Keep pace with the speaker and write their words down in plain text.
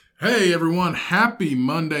Hey everyone, happy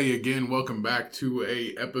Monday again. Welcome back to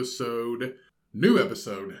new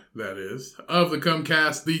episode, that is, of the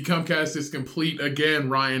Cumcast. The Cumcast is complete again.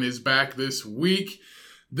 Ryan is back this week.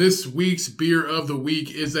 This week's beer of the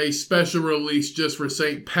week is a special release just for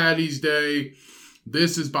St. Paddy's Day.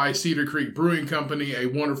 This is by Cedar Creek Brewing Company, a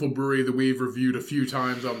wonderful brewery that we've reviewed a few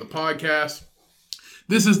times on the podcast.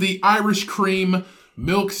 This is the Irish Cream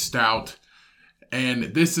Milk Stout.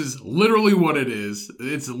 And this is literally what it is.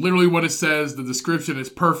 It's literally what it says. The description is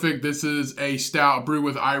perfect. This is a stout brewed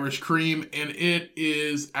with Irish cream, and it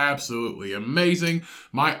is absolutely amazing.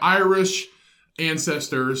 My Irish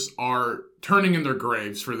ancestors are turning in their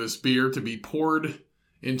graves for this beer to be poured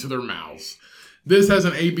into their mouths. This has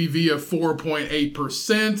an ABV of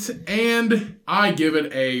 4.8%, and I give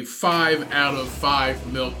it a 5 out of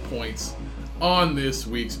 5 milk points on this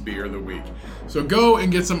week's Beer of the Week. So go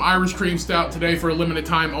and get some Irish Cream Stout today for a limited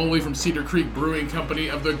time only from Cedar Creek Brewing Company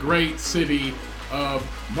of the great city of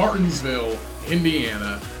Martinsville,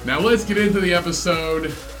 Indiana. Now let's get into the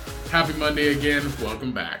episode. Happy Monday again.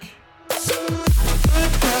 Welcome back.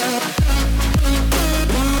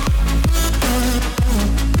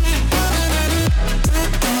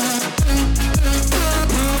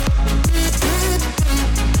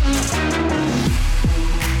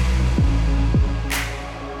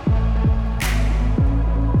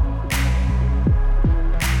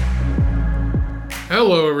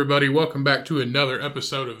 Hello, everybody. Welcome back to another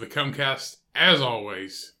episode of the Cumcast. As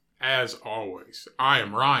always, I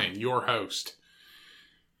am Ryan, your host,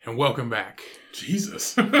 and welcome back.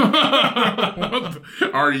 Jesus, are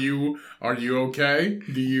you okay?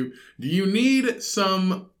 Do you need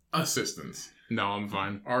some assistance? No, I'm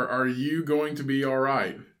fine. Are you going to be all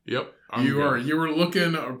right? Yep, You were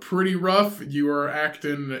looking pretty rough. You are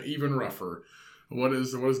acting even rougher. What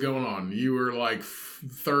is going on? You were like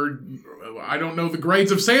third. I don't know the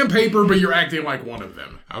grades of sandpaper, but you're acting like one of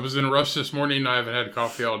them. I was in a rush this morning. I haven't had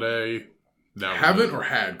coffee all day. Haven't or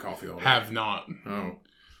had coffee all day? Have not. Oh.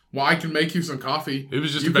 Well, I can make you some coffee. It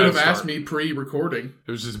was just you a bad start. could have asked me pre-recording.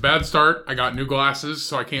 It was just a bad start. I got new glasses,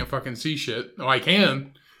 so I can't fucking see shit. Oh, I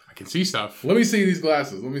can see stuff. Let me see these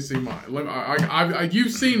glasses. Let me see mine.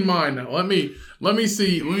 You've seen mine. Let me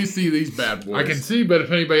see these bad boys. I can see, but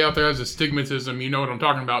if anybody out there has astigmatism, you know what I'm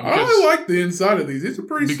talking about. I like the inside of these. These are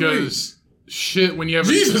pretty because sweet. Shit, when you have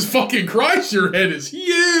Jesus fucking Christ, your head is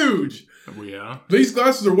huge. Well, yeah. These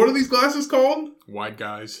glasses what are these glasses called? Wide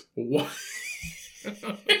guys. What?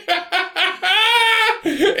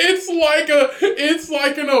 It's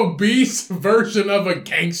like an obese version of a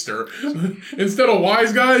gangster. Instead of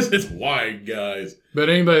wise guys, it's wide guys. But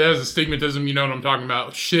anybody that has astigmatism, you know what I'm talking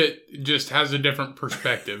about. Shit just has a different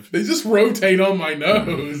perspective. They just rotate on my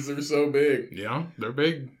nose. They're so big. Yeah, they're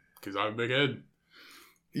big because I have a big head.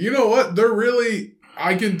 You know what?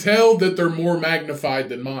 I can tell that they're more magnified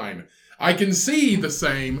than mine. I can see the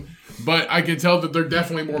same, but I can tell that they're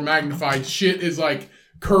definitely more magnified. Shit is like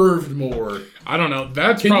curved more. I don't know.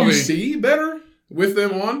 Can you see better with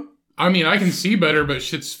them on? I mean, I can see better, but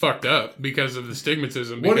shit's fucked up because of the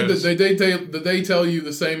astigmatism. What did they tell you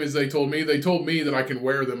the same as they told me? They told me that I can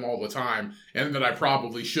wear them all the time and that I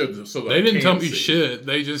probably should. So that they didn't tell me shit.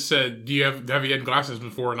 They just said, have you had glasses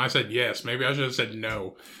before? And I said yes. Maybe I should have said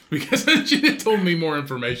no because she had told me more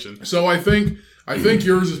information. So I think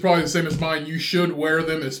yours is probably the same as mine. You should wear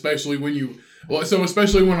them, especially when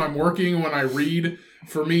I'm working, when I read.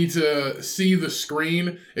 For me to see the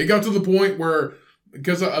screen, it got to the point where,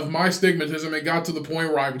 because of my astigmatism, it got to the point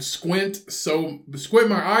where I would squint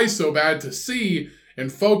my eyes so bad to see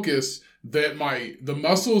and focus that the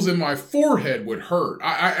muscles in my forehead would hurt.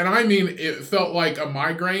 I mean, it felt like a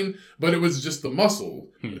migraine, but it was just the muscle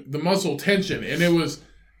tension, and it was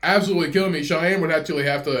absolutely killing me. Cheyenne would actually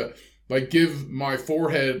have to give my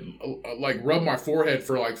forehead, rub my forehead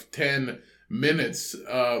for 10 minutes,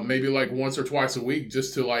 maybe once or twice a week,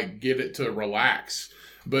 just to get it to relax.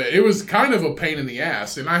 But it was kind of a pain in the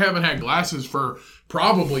ass, and I haven't had glasses for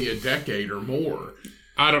probably a decade or more.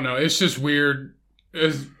 I don't know. It's just weird.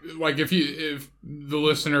 It's if the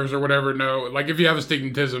listeners or whatever know, if you have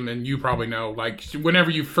astigmatism, and you probably know,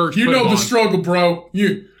 whenever you first put the struggle, bro.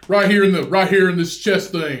 You right here in this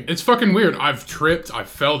chest thing. It's fucking weird. I've tripped. I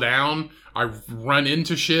fell down. I've run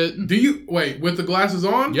into shit. Do you wait with the glasses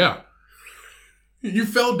on? Yeah. You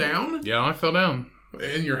fell down? Yeah, I fell down.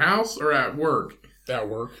 In your house or at work? At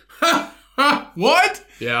work. What?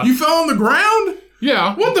 Yeah. You fell on the ground?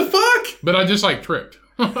 Yeah. What the fuck? But I just tripped.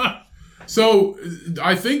 So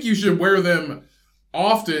I think you should wear them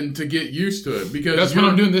often to get used to it, because that's what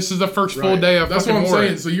I'm doing. This is the first full day of that's what I'm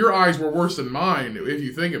saying. It. So your eyes were worse than mine, if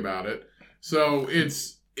you think about it. So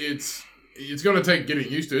it's it's going to take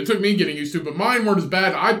getting used to. It took me getting used to, but mine weren't as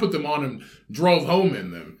bad. I put them on and drove home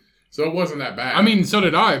in them. So it wasn't that bad. I mean, so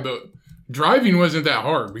did I, but driving wasn't that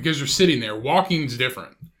hard because you're sitting there. Walking's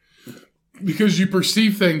different. Because you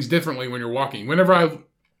perceive things differently when you're walking. When I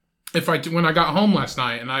got home last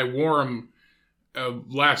night and I wore them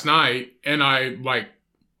last night and I like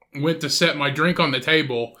went to set my drink on the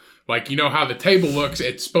table, like, you know how the table looks,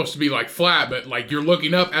 it's supposed to be like flat, but like you're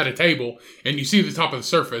looking up at a table and you see the top of the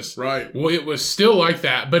surface. Right. Well, it was still like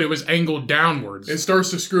that, but it was angled downwards. It starts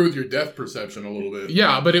to screw with your depth perception a little bit.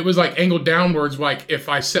 Yeah, but it was like angled downwards, like if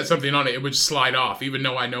I set something on it, it would slide off, even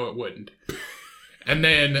though I know it wouldn't. And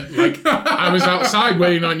then, like, I was outside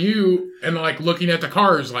waiting on you and, like, looking at the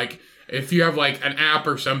cars, like, if you have, like, an app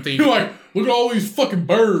or something. You're like, look at all these fucking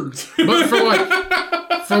birds. But for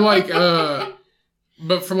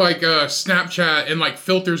Snapchat and, like,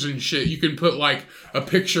 filters and shit, you can put, like, a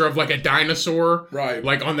picture of, like, a dinosaur. Right.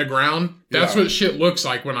 Like, on the ground. That's what shit looks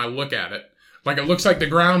like when I look at it. Like, it looks like the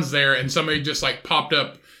ground's there and somebody just, like, popped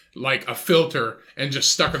up, like, a filter and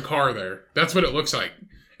just stuck a car there. That's what it looks like.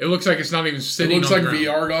 It looks like it's not even sitting on the ground. It looks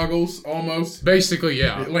like VR goggles, almost. Basically,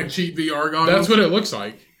 yeah. Like cheap VR goggles. That's what it looks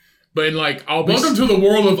like. But, like, Welcome to the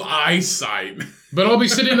world of eyesight. But I'll be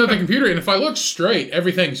sitting at the computer, and if I look straight,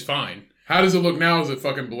 everything's fine. How does it look now? Is it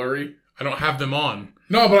fucking blurry? I don't have them on.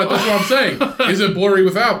 No, but that's what I'm saying. Is it blurry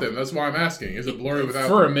without them? That's why I'm asking. Is it blurry without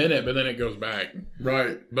For them? a minute, but then it goes back.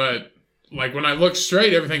 Right. But, like, when I look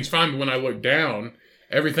straight, everything's fine. But when I look down,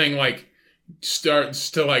 everything, like,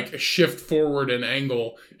 starts to like shift forward and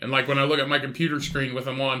angle, and like when I look at my computer screen with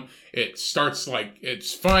them on, it starts like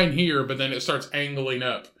it's fine here, but then it starts angling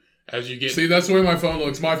up as you get. See, that's the way my phone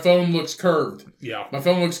looks. My phone looks curved. Yeah, my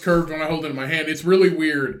phone looks curved when I hold it in my hand. It's really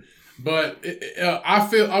weird, but I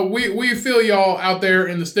feel we feel y'all out there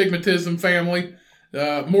in the stigmatism family.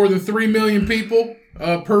 More than 3 million people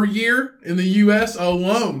per year in the U.S.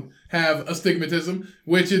 alone have astigmatism,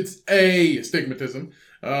 which it's astigmatism.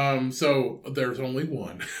 So there's only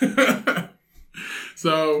one.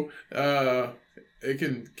 So, it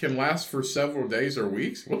can last for several days or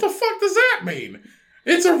weeks. What the fuck does that mean?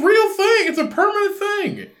 It's a real thing. It's a permanent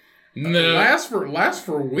thing. No. Last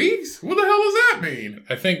for weeks? What the hell does that mean?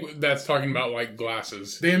 I think that's talking about like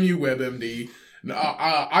glasses. Damn you, WebMD.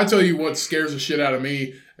 I tell you what scares the shit out of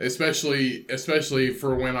me, especially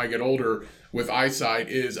for when I get older with eyesight,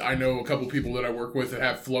 is I know a couple people that I work with that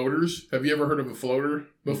have floaters. Have you ever heard of a floater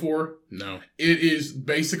before? No. It is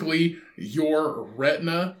basically your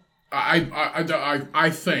retina. I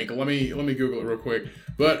think. Let me Google it real quick.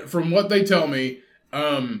 But from what they tell me,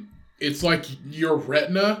 it's like your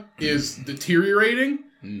retina is deteriorating,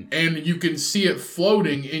 and you can see it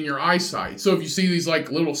floating in your eyesight. So if you see these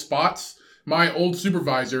like little spots, my old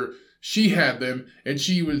supervisor, she had them, and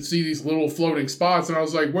she would see these little floating spots, and I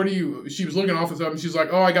was like, she was looking off at something, she's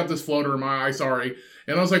like, oh, I got this floater in my eye, sorry.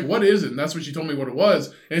 And I was like, what is it? And that's when she told me what it was.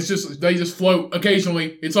 And it's just, they just float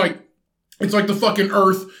occasionally. It's like the fucking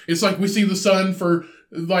Earth. It's like we see the sun for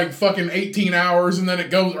like fucking 18 hours, and then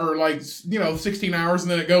it goes, or like, 16 hours,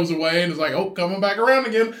 and then it goes away, and it's like, oh, coming back around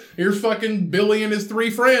again. Here's fucking Billy and his 3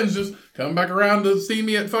 friends just coming back around to see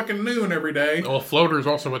me at fucking noon every day. Well, a floater is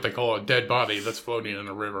also what they call a dead body that's floating in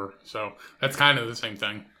a river. So that's kind of the same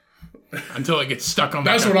thing. Until it gets stuck on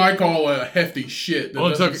That's what I call a hefty shit that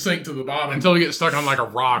doesn't sink to the bottom. Until it gets stuck on like a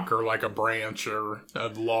rock or like a branch or a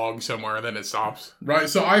log somewhere, and then it stops. Right,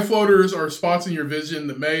 so eye floaters are spots in your vision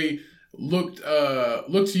that may look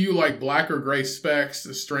to you like black or gray specks,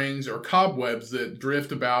 strings, or cobwebs that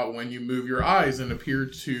drift about when you move your eyes and appear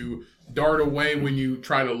to dart away when you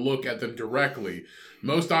try to look at them directly.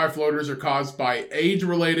 Most eye floaters are caused by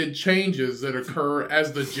age-related changes that occur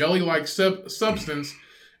as the jelly-like substance,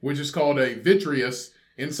 which is called a vitreous,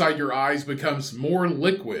 inside your eyes becomes more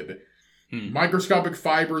liquid. Microscopic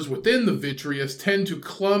fibers within the vitreous tend to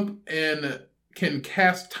clump and can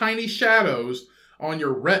cast tiny shadows on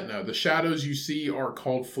your retina. The shadows you see are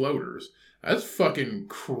called floaters. That's fucking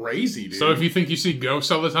crazy, dude. So if you think you see ghosts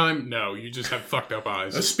all the time, no, you just have fucked up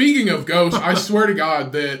eyes. Speaking of ghosts, I swear to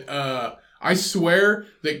God that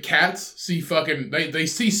cats see fucking, they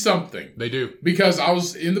see something. They do. Because I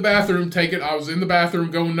was in the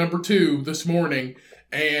bathroom going number 2 this morning,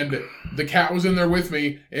 and the cat was in there with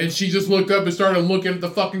me, and she just looked up and started looking at the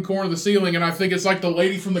fucking corner of the ceiling, and I think it's like the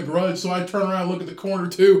lady from The Grudge, so I turn around and look at the corner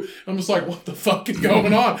too. I'm just like, what the fuck is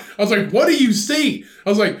going on? I was like, what do you see? I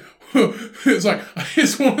was like,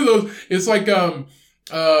 it's one of those, it's like,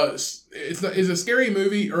 it's a scary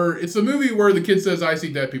movie, or it's a movie where the kid says, I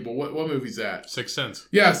see dead people. What movie's that? Sixth Sense.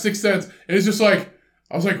 Yeah, Sixth Sense. And it's just like,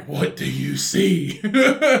 I was like, what do you see?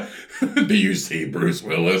 Do you see Bruce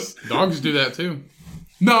Willis? Dogs do that too.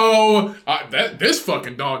 No, this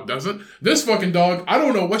fucking dog doesn't. This fucking dog, I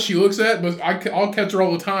don't know what she looks at, but I'll catch her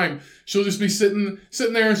all the time. She'll just be sitting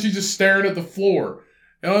there and she's just staring at the floor.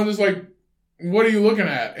 And I'm just like, what are you looking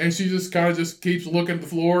at? And she just kind of just keeps looking at the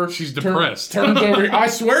floor. She's depressed. Turns over. I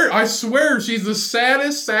swear, she's the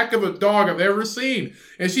saddest sack of a dog I've ever seen.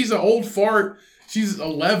 And she's an old fart. She's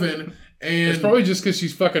 11. And it's probably just because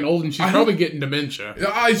she's fucking old and she's probably getting dementia.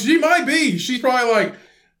 She might be. She's probably like,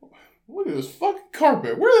 look at this fucking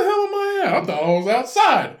carpet. Where the hell am I at? I thought I was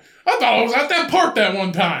outside. I thought I was at that park that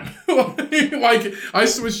one time. Like, I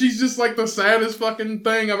swear, she's just like the saddest fucking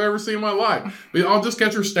thing I've ever seen in my life. But I'll just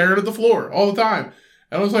catch her staring at the floor all the time.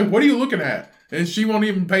 And I was like, what are you looking at? And she won't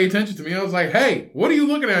even pay attention to me. I was like, hey, what are you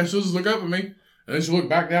looking at? She'll just look up at me. And then she'll look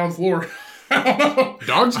back down the floor. I don't know.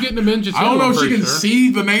 Dogs getting dementia too. I don't know if she can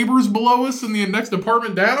see the neighbors below us in the next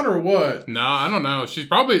apartment down or what. No, I don't know.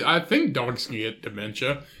 I think dogs can get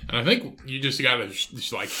dementia. And I think you just gotta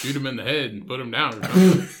like shoot them in the head and put them down or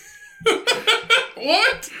something.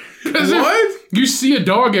 What? What? You see a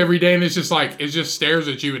dog every day and it's just like, it just stares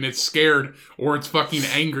at you and it's scared or it's fucking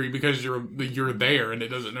angry because you're there and it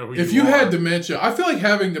doesn't know who you are. If you had dementia, I feel like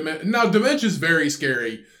having dementia. Now, dementia is very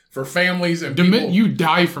scary for families and people. You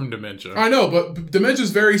die from dementia. I know, but dementia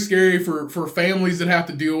is very scary for families that have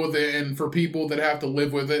to deal with it and for people that have to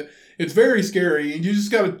live with it. It's very scary, and you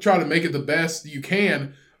just got to try to make it the best you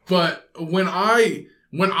can. But when I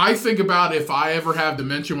think about if I ever have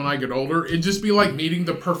dementia when I get older, it'd just be like meeting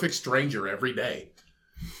the perfect stranger every day.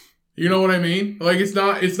 You know what I mean? Like, it's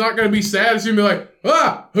not going to be sad. It's going to be like,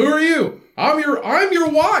 who are you? I'm your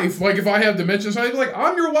wife. Like, if I have dementia, so I'd be like,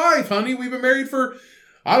 I'm your wife, honey. We've been married for,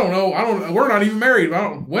 I don't know. We're not even married.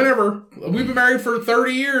 Whenever. We've been married for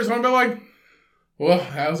 30 years. And I'd be like, well,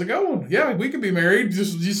 how's it going? Yeah, we could be married.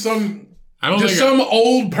 Just some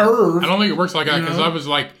old perv. I don't think it works like that because I was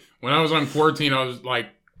like, when I was on quarantine, I was like,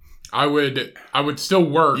 I would still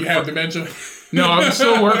work. You have dementia? No, I would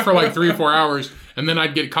still work for like 3 or 4 hours, and then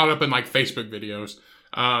I'd get caught up in like Facebook videos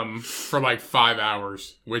for like 5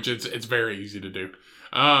 hours, which it's very easy to do.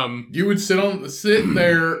 You would sit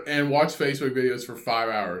there and watch Facebook videos for 5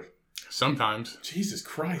 hours. Sometimes. Jesus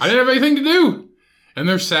Christ! I didn't have anything to do, and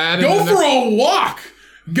they're sad. Go for a walk.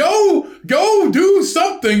 Go do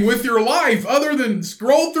something with your life other than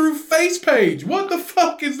scroll through Face Page. What the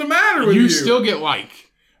fuck is the matter with you? You still get like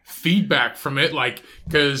feedback from it, like,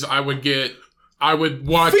 because I would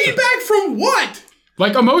watch feedback from what?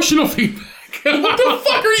 Like emotional feedback. What the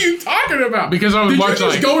fuck are you talking about? Because I would watch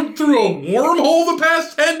you just go through a wormhole the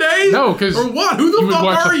past 10 days? No, because or what? Who the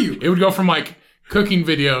fuck are you? It would go from like cooking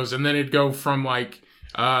videos, and then it'd go from like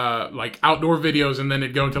outdoor videos, and then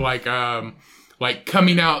it'd go to like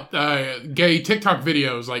coming out gay TikTok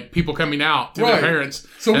videos, like people coming out to their parents.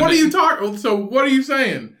 So what are you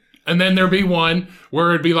saying? And then there'd be one where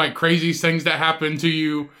it'd be like crazy things that happen to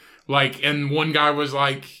you, like, and one guy was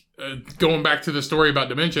like, going back to the story about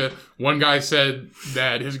dementia, one guy said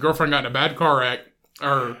that his girlfriend got in a bad car wreck,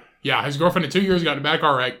 his girlfriend in 2 years got in a bad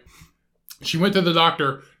car wreck. She went to the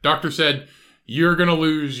doctor. Doctor said, you're going to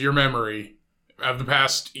lose your memory of the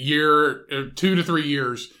past year, 2 to 3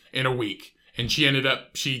 years in a week. And she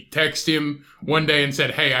texted him one day and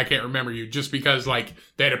said, hey, I can't remember you, just because, like,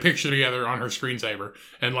 they had a picture together on her screensaver.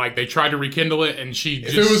 And, like, they tried to rekindle it, and if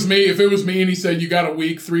it was me and he said, you got a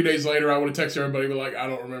week, 3 days later, I would have texted everybody, but like, I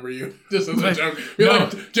don't remember you. Just as a joke. Like,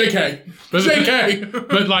 JK. JK.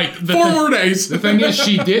 But, like, 4 more days. The thing is,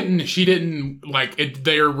 she didn't, like,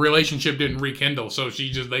 their relationship didn't rekindle, so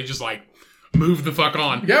they just, like, move the fuck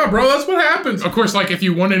on. Yeah, bro, that's what happens. Of course, like, if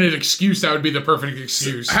you wanted an excuse, that would be the perfect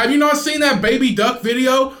excuse. Have you not seen that baby duck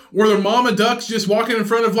video where the mama duck's just walking in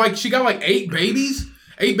front of, like, she got like 8 babies?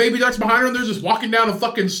 8 baby ducks behind her, and they're just walking down a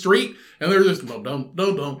fucking street, and they're just dum dum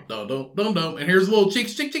dum dum dum dum dum dum, and here's little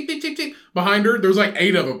chicks chick chick chick chick chick behind her. There's like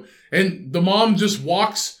 8 of them, and the mom just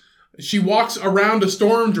walks around a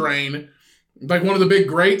storm drain, like one of the big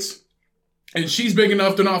grates. And she's big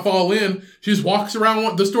enough to not fall in. She just walks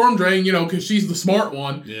around the storm drain, because she's the smart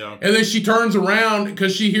one. Yeah. And then she turns around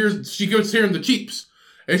because she goes hearing the cheeps.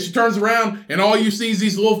 And she turns around and all you see is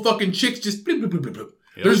these little fucking chicks just bloop, bloop, bloop, bloop, bloop.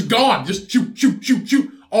 Yep. They're just gone. Just shoot, shoot, shoot,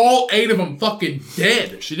 shoot. All 8 of them fucking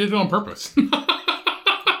dead. She did it on purpose.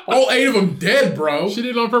 All 8 of them dead, bro. She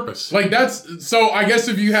did it on purpose. Like, so I guess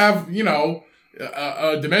if you have,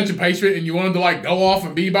 a dementia patient and you want them to like go off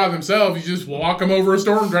and be by themselves, you just walk them over a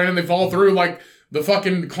storm drain and they fall through like the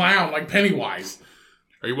fucking clown, like Pennywise.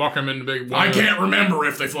 Or you walk them into big... I can't remember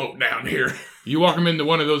if they float down here. You walk them into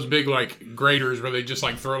one of those big like graters where they just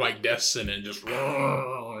like throw like desks in it and just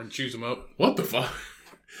and chews them up. What the fuck?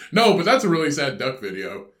 No, but that's a really sad duck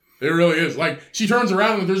video. It really is. Like, she turns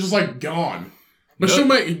around and they're just like gone.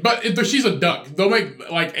 But she's a duck. They'll make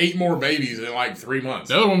like 8 more babies in like 3 months.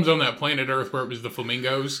 The other one was on that planet Earth where it was the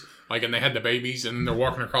flamingos, like, and they had the babies, and then they're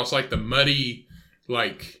walking across like the muddy,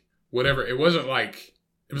 like whatever. It wasn't like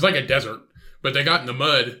it was like a desert, but they got in the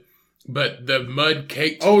mud. But the mud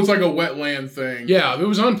caked. Oh, it's like a wetland thing. Yeah, it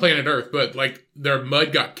was on planet Earth, but like their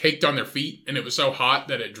mud got caked on their feet, and it was so hot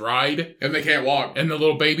that it dried, and they can't walk. And the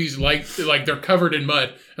little babies like they're covered in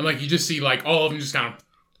mud, and like you just see like all of them just kind of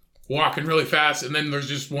walking really fast, and then there's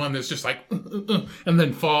just one that's just like, and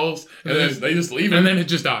then falls, and then they just leave him, and then it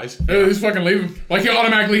just dies. They just fucking leave him. Like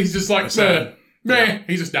he's just like, sad. Man,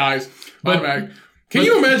 he just dies. Automatic. Can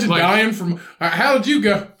you imagine dying from? How did you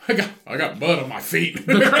go? I got mud on my feet.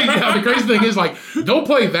 The crazy thing is, like, they'll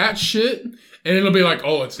play that shit, and it'll be like,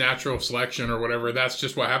 oh, it's natural selection or whatever. That's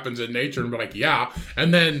just what happens in nature, and be like, yeah.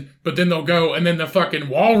 But then they'll go, and then the fucking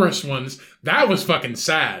walrus ones. That was fucking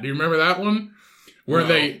sad. Do you remember that one? Where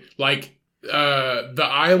they like the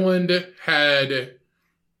island had.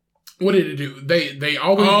 What did it do? They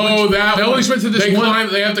always always went to this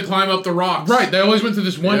They have to climb up the rocks. Right. They always went to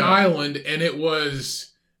this one island, and it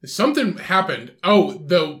was something happened. Oh,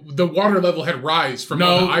 the water level had rise from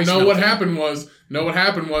all the ice. What happened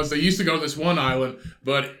was they used to go to this one island,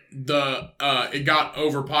 but it got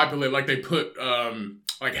overpopulated. Like they put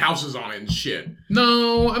like houses on it and shit.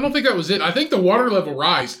 No, I don't think that was it. I think the water level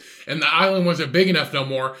rise and the island wasn't big enough no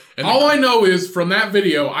more. And all I know is from that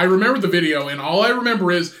video, I remember the video, and all I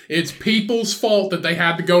remember is it's people's fault that they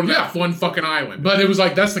had to go to that one fucking island. But it was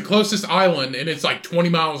like, that's the closest island, and it's like 20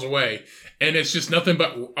 miles away. And it's just nothing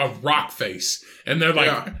but a rock face. And they're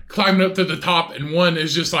like climbing up to the top, and one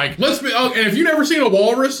is just like... and if you've never seen a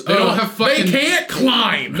walrus, they don't have fucking... They can't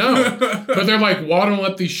climb! No. But they're like waddling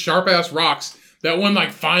up these sharp-ass rocks. That one like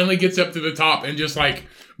finally gets up to the top and just like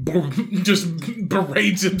just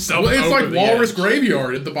berates himself. Well, it's like Walrus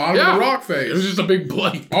Graveyard at the bottom of the rock face. It was just a big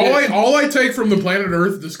bloody pit. All I take from the Planet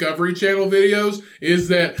Earth Discovery Channel videos is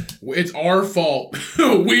that it's our fault.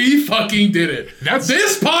 We fucking did it.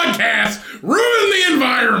 This podcast ruined the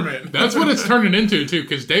environment. That's what it's turning into too,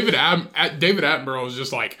 because David Attenborough was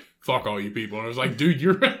just like, fuck all you people. And I was like, dude,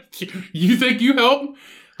 you think you help?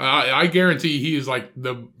 I guarantee he is like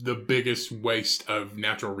the biggest waste of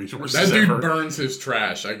natural resources. That dude burns his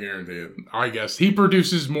trash. I guarantee it. I guess he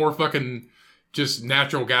produces more fucking just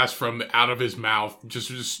natural gas from out of his mouth,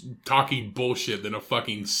 just talking bullshit than a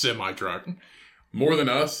fucking semi truck. More than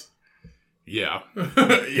us. Yeah,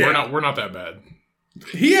 we're not that bad.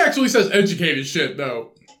 He actually says educated shit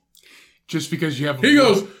though. Just because you have. He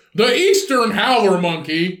goes, the eastern howler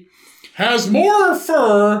monkey has more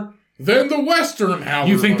fur than the western howler.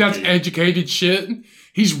 You think monkey. That's educated shit?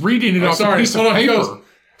 He's reading it off a piece of paper. He goes,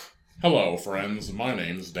 hello, friends. My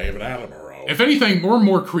name's David Attenborough. If anything, we're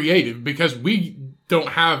more creative because we don't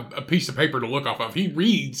have a piece of paper to look off of. He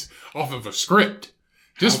reads off of a script.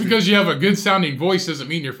 Just because you have a good sounding voice doesn't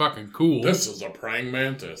mean you're fucking cool. This is a praying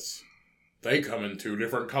mantis. They come in 2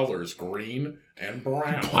 different colors, green and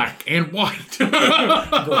brown. Black and white.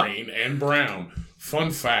 Green and brown.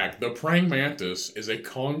 Fun fact, the praying mantis is a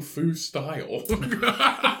Kung Fu style.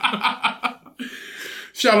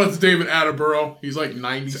 Shout out to David Attenborough. He's like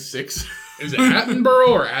 96. Is it Attenborough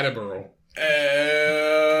or Attenborough?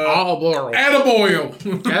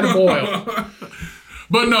 Attaboy.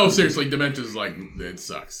 But no, seriously, dementia is like, it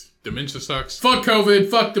sucks. Dementia sucks. Fuck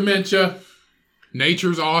COVID, fuck dementia.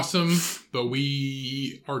 Nature's awesome, but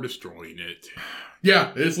we are destroying it.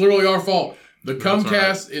 Yeah, it's literally our fault. The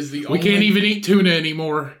Cumcast is the only... We can't even eat tuna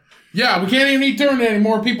anymore. Yeah, we can't even eat tuna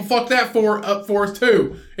anymore. People fuck that up for us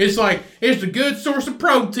too. It's like, it's a good source of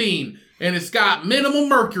protein, and it's got minimal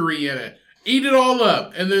mercury in it. Eat it all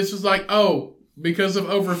up. And then it's just like, oh, because of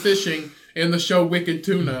overfishing in the show Wicked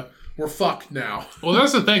Tuna, we're fucked now. Well,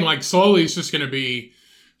 that's the thing. Like, slowly it's just going to be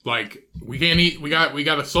like, we can't eat, we got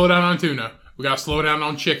to slow down on tuna. We got to slow down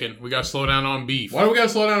on chicken. We got to slow down on beef. Why do we got to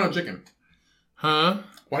slow down on chicken? Huh?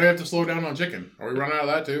 Why do you have to slow down on chicken? Are we running out of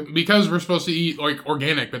that too? Because we're supposed to eat like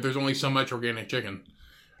organic, but there's only so much organic chicken.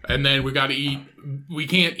 And then we can't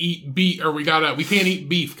eat beef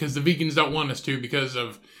because the vegans don't want us to, because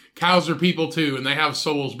of cows are people too, and they have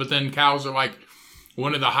souls, but then cows are like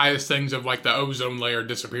one of the highest things of like the ozone layer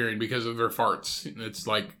disappearing because of their farts. It's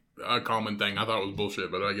like a common thing. I thought it was bullshit,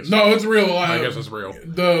 but I guess no, it's real. I guess it's real.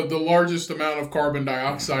 The largest amount of carbon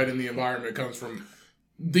dioxide in the environment comes from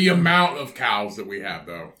the amount of cows that we have,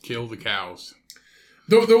 though. Kill the cows.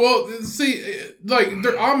 I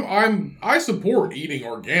support eating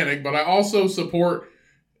organic, but I also support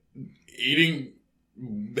eating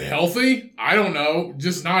healthy. I don't know,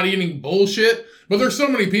 just not eating bullshit. But there's so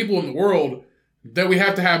many people in the world that we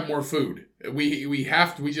have to have more food. We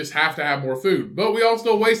just have to have more food, but we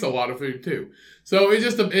also waste a lot of food too. So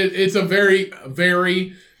it's a very,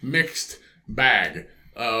 very mixed bag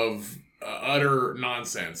of utter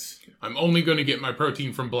nonsense. I'm only going to get my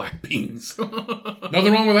protein from black beans.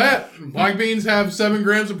 Nothing wrong with that. Black beans have 7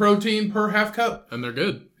 grams of protein per half cup. And they're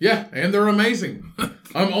good. Yeah, and they're amazing.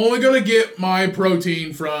 I'm only going to get my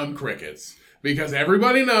protein from crickets. Because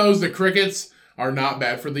everybody knows that crickets are not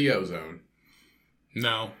bad for the ozone.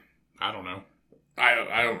 No, I don't know. I don't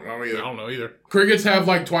know either. I don't know either. Crickets have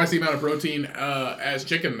like twice the amount of protein as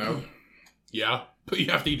chicken, though. Yeah, but you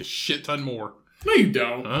have to eat a shit ton more. No, you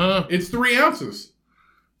don't. It's 3 ounces.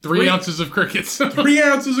 3 ounces of crickets. 3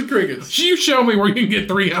 ounces of crickets. You show me where you can get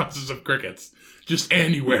 3 ounces of crickets. Just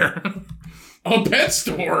anywhere. A pet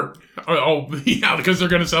store. Oh, yeah, because they're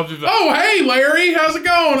going to sell you the... Oh, hey, Larry. How's it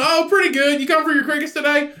going? Oh, pretty good. You come for your crickets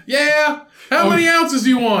today? Yeah. How many ounces do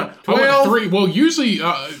you want? 12? 3. Well,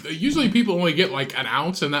 usually people only get like an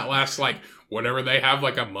ounce, and that lasts like whatever they have,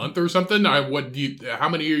 like a month or something. How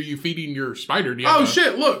many are you feeding your spider?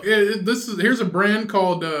 Shit. Look, here's a brand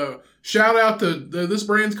called... shout out to this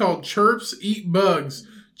brand's called Chirps Eat Bugs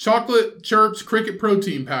Chocolate Chirps Cricket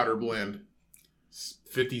Protein Powder Blend.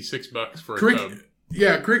 $56 for a tub.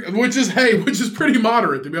 Yeah, cricket, which is pretty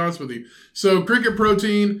moderate, to be honest with you. So cricket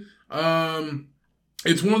protein,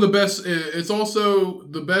 it's one of the best. It's also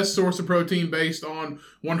the best source of protein based on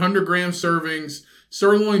 100 gram servings.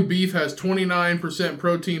 Sirloin beef has 29%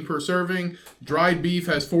 protein per serving. Dried beef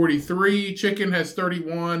has 43. Chicken has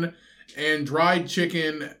 31, and dried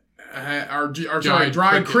chicken.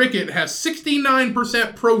 Dried cricket has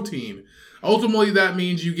 69% protein. Ultimately, that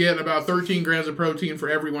means you get about 13 grams of protein for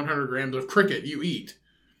every 100 grams of cricket you eat.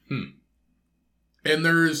 And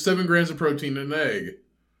there's 7 grams of protein in an egg.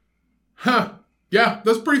 Huh. Yeah,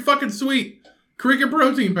 that's pretty fucking sweet. Cricket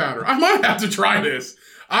protein powder. I might have to try this.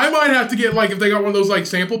 I might have to get, like, if they got one of those, like,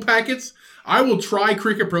 sample packets, I will try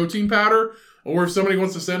cricket protein powder. Or if somebody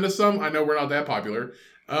wants to send us some, I know we're not that popular.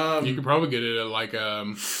 You could probably get it at, like,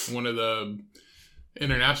 one of the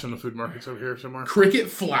international food markets over here somewhere. Cricket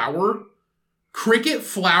flour? Cricket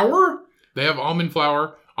flour? They have almond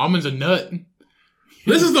flour. Almond's a nut.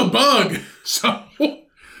 This is the bug.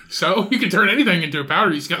 So you can turn anything into a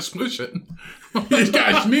powder. You just got to smoosh it. You just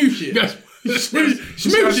got to smoosh it. You got to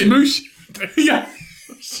smoosh it. Yeah.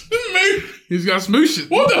 Smoosh. He's got to smoosh it.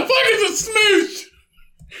 What the fuck is a smoosh?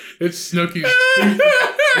 It's Snooky's.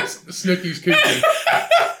 It's Snooky's cookie.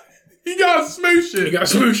 You gotta smoosh it. You gotta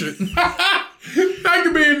smoosh it. That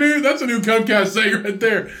could be that's a new Cubcast saying right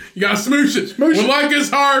there. You gotta smoosh it. Smoosh when it. life gets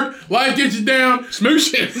hard, life gets you down.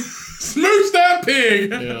 Smoosh it. Smoosh that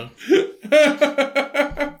pig. Yeah.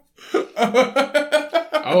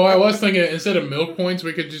 Oh, I was thinking instead of milk points,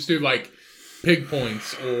 we could just do like pig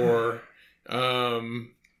points or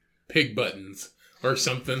pig buttons or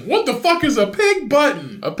something. What the fuck is a pig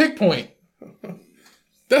button? A pig point.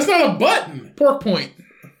 That's not a button. Pork point.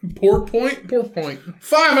 Pork point? Pork point.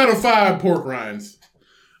 5 out of 5 pork rinds.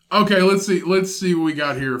 Okay, let's see what we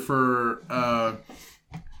got here for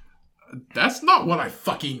that's not what I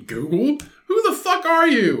fucking Googled. Who the fuck are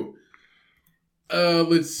you?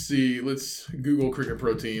 Let's see. Let's Google cricket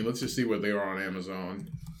protein. Let's just see what they are on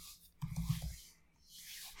Amazon.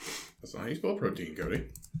 That's not how you spell protein, Cody.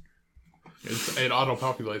 It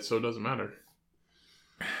auto-populates, so it doesn't matter.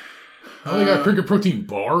 Oh, they got cricket protein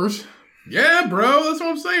bars? Yeah, bro. That's what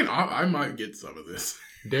I'm saying. I might get some of this.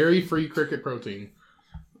 Dairy-free cricket protein.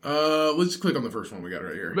 Let's click on the first one we got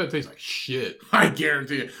right here. I bet it tastes like shit. I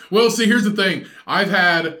guarantee it. Well, see, here's the thing. I've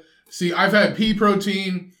had pea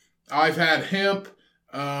protein. I've had hemp,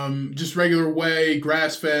 just regular whey,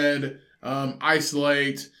 grass-fed,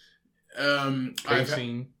 isolate.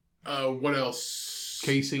 Casein. What else?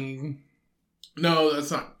 Casein. No,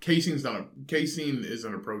 that's not. Casein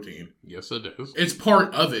isn't a protein. Yes, it is. It's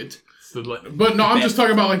part of it. But no, I'm just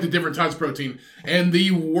talking about like the different types of protein. And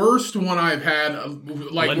the worst one I've had,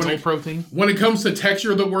 like protein. When it comes to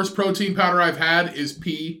texture, the worst protein powder I've had is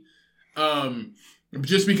pea.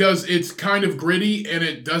 Just because it's kind of gritty and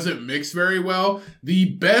it doesn't mix very well. The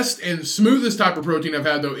best and smoothest type of protein I've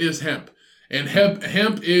had though is hemp. And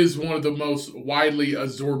hemp is one of the most widely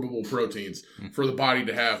absorbable proteins for the body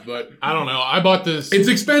to have. But I don't know. I bought this. It's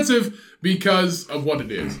expensive because of what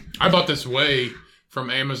it is. I bought this whey from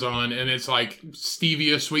Amazon, and it's like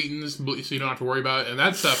stevia sweetens, so you don't have to worry about it. And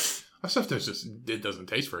that stuff it doesn't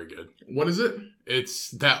taste very good. What is it?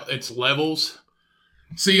 It's levels.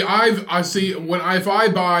 See, if I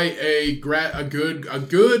buy a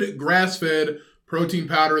good grass-fed protein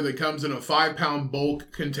powder that comes in a 5-pound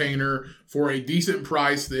bulk container for a decent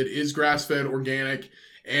price that is grass-fed, organic,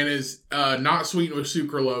 and is not sweetened with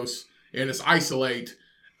sucralose, and it's isolate.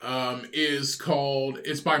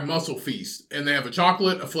 It's by Muscle Feast, and they have a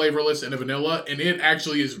chocolate, a flavorless, and a vanilla, and it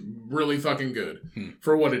actually is really fucking good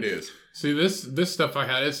for what it is. See, this stuff I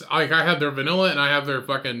had, it's like I had their vanilla and I have their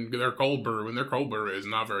cold brew, and their cold brew is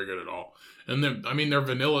not very good at all. And their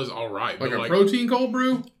vanilla is all right. Like a protein cold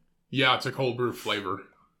brew? Yeah, it's a cold brew flavor.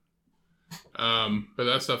 But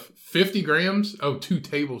that stuff, 50 grams? Oh, 2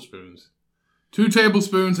 tablespoons. 2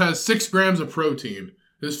 tablespoons has 6 grams of protein.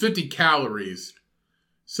 There's 50 calories.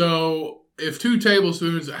 So if 2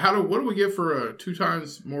 tablespoons, what do we get for 2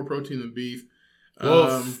 times more protein than beef?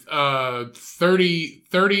 Well, 30,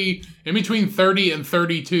 in between 30 and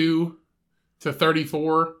 32 to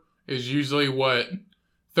 34 is usually what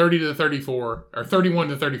 30 to 34 or 31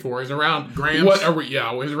 to 34 is around grams. Is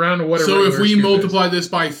around whatever. So if we multiply this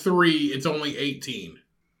by 3, it's only 18.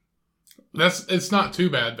 It's not too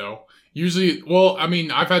bad though. Usually,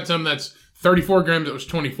 I've had some that's 34 grams that was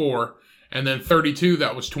 24. And then 32,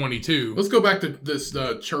 that was 22. Let's go back to this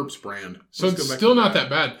Chirps brand. So it's still not that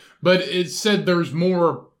bad. But it said there's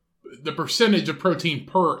more, the percentage of protein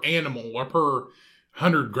per animal or per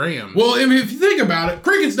 100 grams. Well, I mean, if you think about it,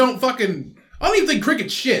 crickets don't fucking... I don't even think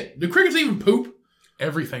crickets shit. Do crickets even poop?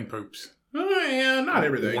 Everything poops. Oh, yeah, not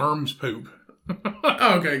everything. Worms poop.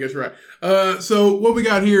 Okay, I guess you're right. So what we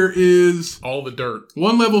got here is... all the dirt.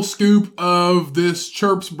 1 level scoop of this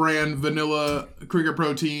Chirps brand vanilla cricket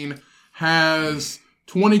protein has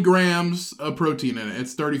 20 grams of protein in it.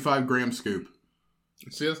 It's 35 gram scoop.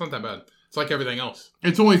 See, that's not that bad. It's like everything else.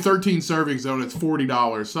 It's only 13 servings though, and it's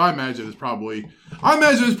 $40. So I imagine it's probably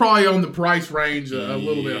on the price range a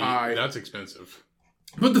little bit high. That's expensive.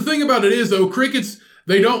 But the thing about it is though, crickets,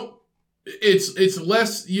 they don't. It's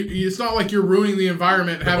less. It's not like you're ruining the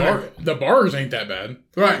environment. The bars ain't that bad.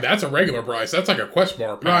 Right. That's a regular price. That's like a Quest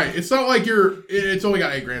bar pack. Right. It's not like it's only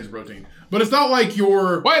got 8 grams of protein, but it's not like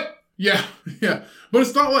you're what. Yeah. But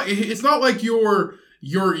it's not like you're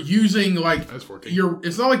using like that's 14.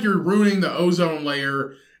 It's not like you're ruining the ozone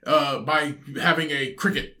layer by having a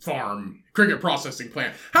cricket processing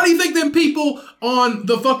plant. How do you think them people on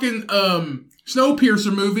the fucking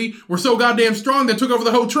Snowpiercer movie were so goddamn strong that took over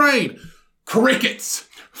the whole train? Crickets.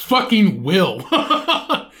 Fucking Will.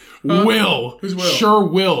 Will. Who's Will? Sure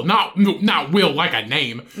Will. Not Will like a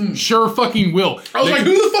name. Sure fucking Will. I was like,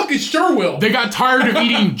 who the fuck is Sure Will? They got tired of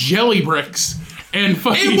eating jelly bricks. And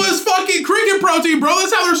fucking... It was fucking cricket protein, bro.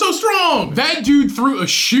 That's how they're so strong. That dude threw a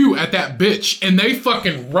shoe at that bitch, and they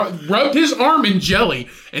fucking rubbed his arm in jelly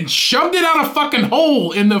and shoved it out a fucking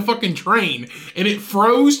hole in the fucking train, and it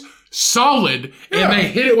froze solid, and they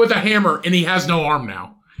hit it with a hammer, and he has no arm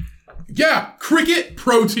now. Yeah, cricket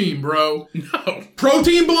protein, bro. No.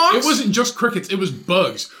 Protein blocks? It wasn't just crickets, it was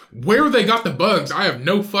bugs. Where they got the bugs, I have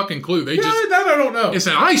no fucking clue. That I don't know. It's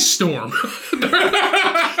an ice storm.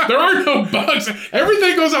 There are no bugs.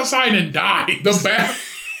 Everything goes outside and dies.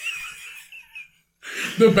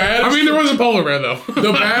 The baddest. I mean, there was a polar bear though.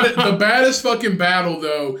 The baddest fucking battle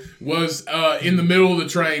though was in the middle of the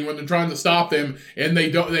train when they're trying to stop them and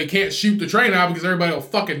they can't shoot the train out because everybody will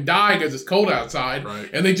fucking die because it's cold outside. Right.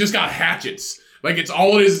 And they just got hatchets. Like it's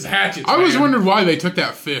all it is hatchets. I was wondering why they took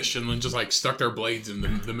that fish and then just like stuck their blades in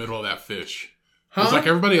the middle of that fish. Huh? Was like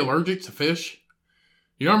everybody allergic to fish?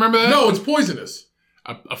 You don't remember that? No, it's poisonous.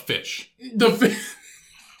 A fish. The fish.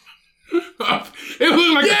 It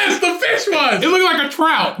looked like the fish was. It looked like a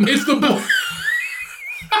trout. It's the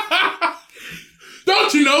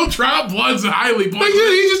Don't you know trout blood's highly poisonous?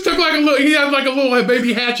 He just took like a little. He had like a little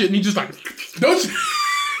baby hatchet, and he just like don't you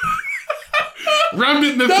rubbed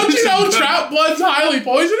it in the. Don't you know trout blood's highly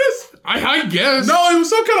poisonous? I guess. No, it was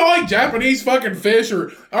some kind of like Japanese fucking fish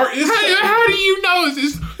or how do you know?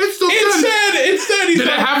 It's it said did it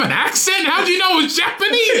have an accent? How do you know it's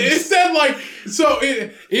Japanese? It said like so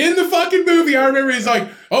in the fucking movie. I remember he's like,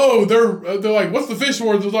 oh, they're like, what's the fish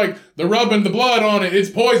for? It's like they're rubbing the blood on it. It's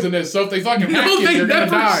poisonous. So if they fucking hack it, they're gonna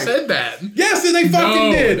die. Said that. Yes, they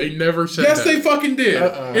fucking did. They never said that. Yes, they fucking did.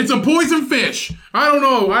 It's a poison fish. I don't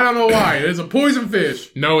know why. It's a poison fish.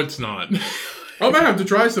 No, it's not. I'm gonna have to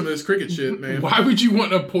try some of this cricket shit, man. Why would you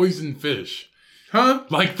want a poison fish? Huh?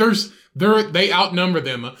 Like they outnumber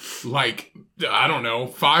them like, I don't know,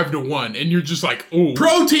 5-1, and you're just like, ooh.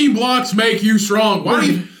 Protein blocks make you strong. Why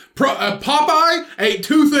do you, Popeye ate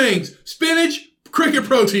 2 things: spinach, cricket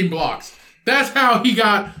protein blocks. That's how he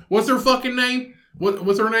got. What's her fucking name?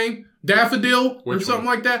 What's her name? Daffodil or something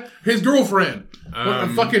like that. His girlfriend,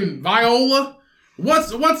 fucking Viola. What's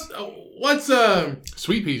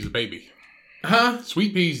Sweet Pea's the baby. Huh?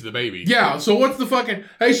 Sweet Pea's the baby. Yeah. So what's the fucking?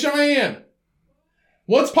 Hey Cheyenne,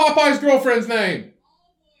 what's Popeye's girlfriend's name?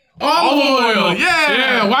 Olive oil.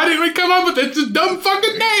 Yeah. Why didn't we come up with it? It's a dumb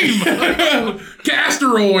fucking name.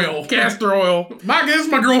 Castor oil. Castor oil. This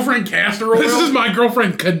is my girlfriend Castor oil. This is my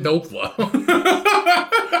girlfriend Canola.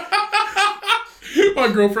 My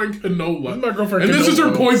girlfriend Canola. My girlfriend and Canola. This is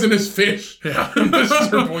her poisonous fish. Yeah, this is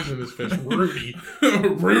her poisonous fish. Rudy.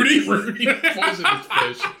 Rudy? Poisonous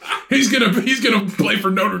fish. He's gonna play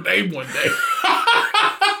for Notre Dame one day.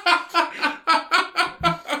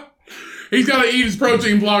 He's gotta eat his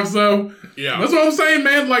protein blocks though. Yeah. That's what I'm saying,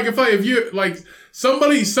 man. Like if you like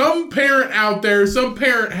some parent out there, some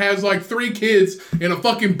parent has like 3 kids in a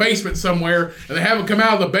fucking basement somewhere, and they haven't come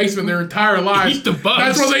out of the basement their entire lives. Eat the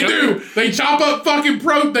bugs. That's what they do. They chop up fucking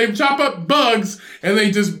they chop up bugs, and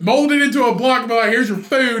they just mold it into a block. But like, here's your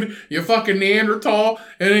food, you fucking Neanderthal,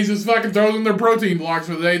 and he just fucking throws in their protein blocks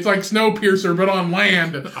for the day. It's like Snowpiercer, but on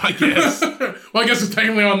land. I guess. Well, I guess it's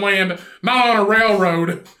technically on land, not on a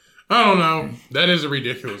railroad. I don't know. That is a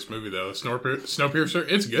ridiculous movie, though. Snowpiercer.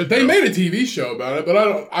 It's good. They made a TV show about it, but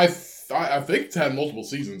I think it's had multiple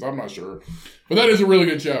seasons. I'm not sure, but that is a really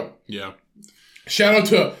good show. Yeah. Shout out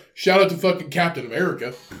to fucking Captain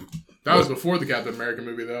America. That was before the Captain America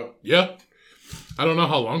movie, though. Yeah. I don't know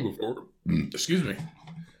how long before. Excuse me.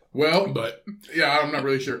 Well, but yeah, I'm not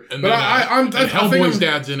really sure. And but then, Hellboy's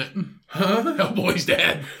dad's in it. Huh? Hellboy's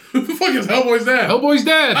dad. Who the fuck is Hellboy's dad? Hellboy's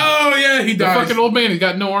dad. Oh yeah, he dies. The fucking old man. He's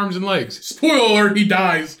got no arms and legs. Spoiler alert: he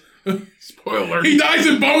dies. Spoiler alert. He dies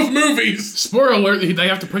in both movies. Spoiler alert: they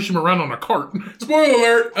have to push him around on a cart.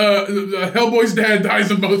 Spoiler alert: Hellboy's dad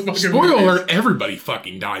dies in both fucking Spoiler movies. alert: everybody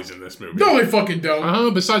fucking dies in this movie. No, they fucking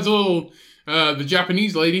don't. Besides the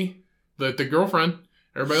Japanese lady, the girlfriend.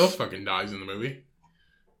 Everybody else fucking dies in the movie.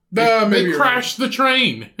 They crashed the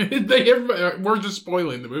train. We're just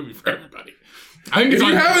spoiling the movie for everybody. If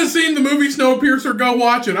you haven't seen the movie Snowpiercer, go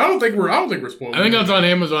watch it. I don't think we're spoiling. I think that's on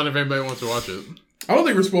Amazon if anybody wants to watch it. I don't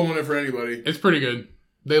think we're spoiling it for anybody. It's pretty good.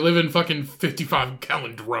 They live in fucking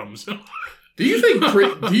 55-gallon drums. Do you think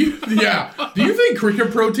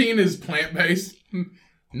cricket protein is plant based?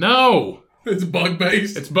 No. It's bug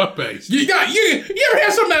based. It's bug based. You ever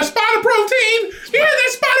had some of that spider protein? You heard that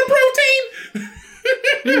spider protein?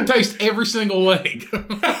 You can taste every single leg.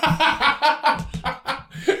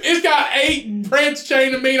 It's got 8 branched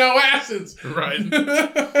chain amino acids. Right. You ever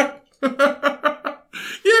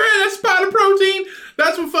had that spider protein?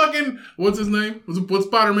 That's what fucking what's his name? What's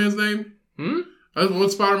Spider-Man's name?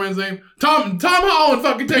 What's Spider-Man's name? Tom Holland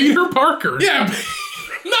fucking Peter Parker. Yeah.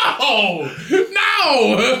 No!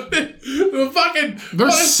 The fucking...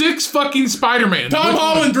 There's 6 fucking Spider-Man. Tom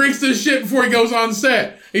Holland drinks this shit before he goes on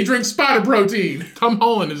set. He drinks spider protein. Tom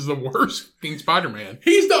Holland is the worst fucking Spider-Man.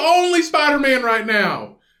 He's the only Spider-Man right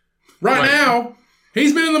now. Right now.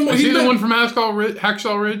 He's been in the... Is he the one from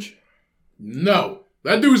Hacksaw Ridge? No.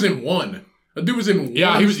 That dude was in 1. That dude was in 1.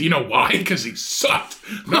 Yeah, he was... You know why? Because he sucked.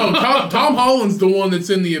 No, Tom Holland's the one that's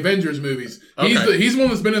in the Avengers movies. Okay. He's the one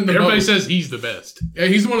that's been in the Everybody most. says he's the best. Yeah,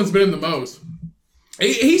 he's the one that's been in the most.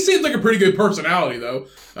 He seems like a pretty good personality, though.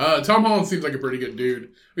 Tom Holland seems like a pretty good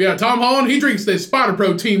dude. Yeah, Tom Holland, he drinks this spider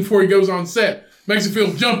protein before he goes on set. Makes it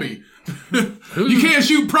feel jumpy. You can't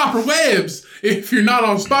shoot proper webs if you're not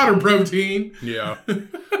on spider protein. Yeah.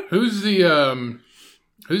 Who's the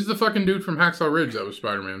fucking dude from Hacksaw Ridge that was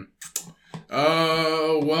Spider-Man?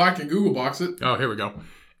 Well, I can Google box it. Oh, here we go.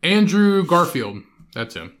 Andrew Garfield.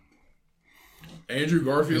 That's him. Andrew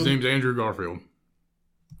Garfield? His name's Andrew Garfield.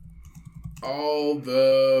 All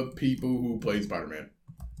the people who played Spider-Man.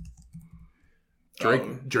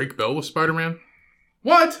 Drake Bell was Spider-Man?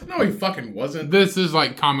 What? No, he fucking wasn't. This is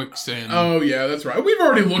like comics and... Oh, yeah, that's right. We've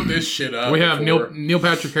already looked this shit up. We have Neil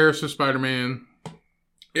Patrick Harris as Spider-Man.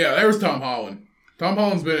 Yeah, there was Tom Holland. Tom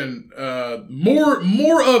Holland's been in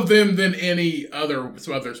more of them than any other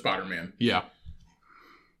Spider-Man. Yeah.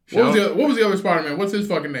 What was the other Spider-Man? What's his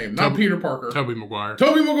fucking name? Not Peter Parker. Tobey Maguire.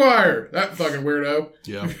 Tobey Maguire. That fucking weirdo.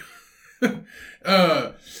 Yeah.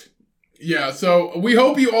 Yeah, so we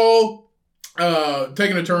hope you all,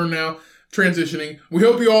 taking a turn now, transitioning. We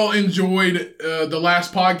hope you all enjoyed the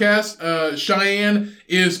last podcast. Cheyenne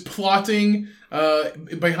is plotting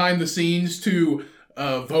behind the scenes to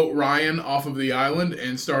vote Ryan off of the island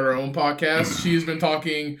and start our own podcast. She's been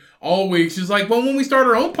talking all week. She's like, well, when we start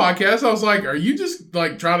our own podcast, I was like, are you just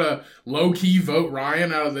like trying to low-key vote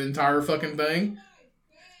Ryan out of the entire fucking thing?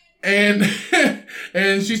 And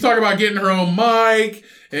and she's talking about getting her own mic,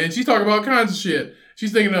 and she's talking about all kinds of shit.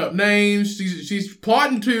 She's thinking up names. She's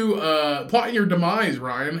plotting your demise,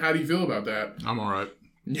 Ryan. How do you feel about that? I'm all right.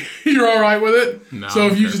 You're all right with it? No. So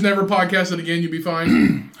if you just never podcast it again, you'd be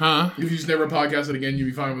fine? Huh? If you just never podcast it again, you'd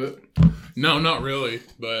be fine with it? No, not really.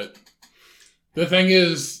 But The thing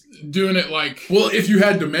is, doing it like... Well, if you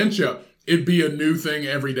had dementia, it'd be a new thing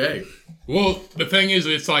every day. Well, the thing is,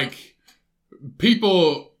 it's like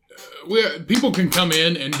people can come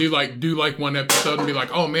in and do like one episode and be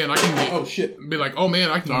like, oh man, I can get... Oh shit. Be like, oh man,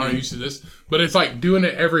 I can get used to this. But it's like doing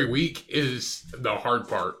it every week is the hard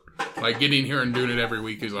part. Like getting here and doing it every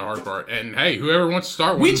week is the hard part. And hey, whoever wants to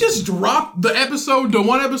start one... We just dropped the episode to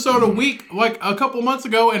one episode a week like a couple months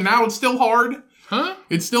ago, and now it's still hard. Huh?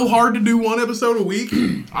 It's still hard to do one episode a week?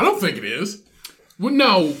 I don't think it is. Well,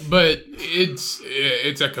 no, but it's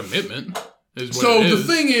a commitment. So the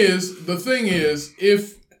thing is,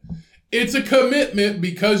 if it's a commitment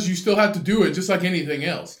because you still have to do it, just like anything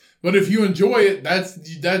else. But if you enjoy it, that's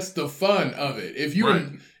the fun of it. If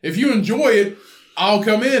you enjoy it, I'll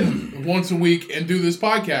come in once a week and do this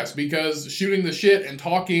podcast because shooting the shit and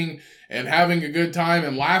talking and having a good time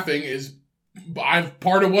and laughing is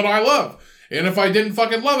part of what I love. And if I didn't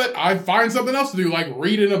fucking love it, I'd find something else to do, like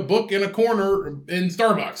reading a book in a corner in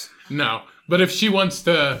Starbucks. No, but if she wants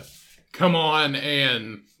to come on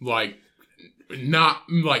and, like, not,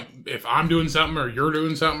 like, if I'm doing something or you're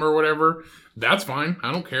doing something or whatever, that's fine.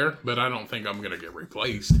 I don't care, but I don't think I'm going to get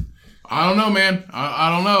replaced. I don't know, man. I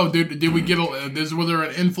don't know. Did we get was there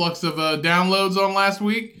an influx of downloads on last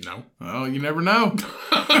week? No. Well, you never know.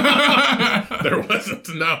 There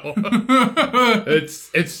wasn't. No.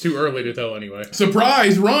 It's too early to tell anyway.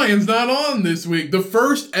 Surprise! Ryan's not on this week. The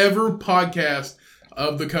first ever podcast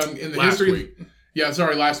of the history. Week. Yeah,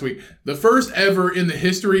 sorry, last week. The first ever in the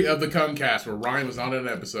history of the Cumcast where Ryan was not in an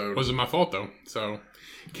episode. Wasn't my fault though, so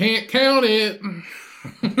can't count it.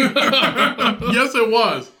 Yes, it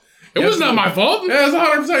was. It was not my fault. Yeah,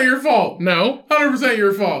 it's 100% your fault. No. 100%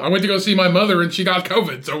 your fault. I went to go see my mother and she got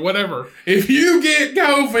COVID, so whatever. If you get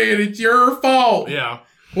COVID, it's your fault. Yeah.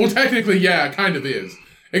 Well, technically, yeah, it kind of is.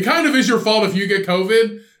 It kind of is your fault if you get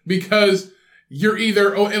COVID because you're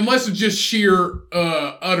either, unless it's just sheer,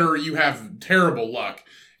 utter, you have terrible luck.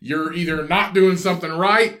 You're either not doing something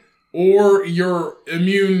right or you're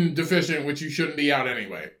immune deficient, which you shouldn't be out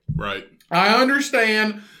anyway. Right. I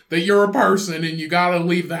understand that you're a person and you gotta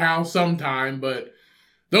leave the house sometime, but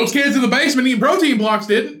those kids in the basement eating protein blocks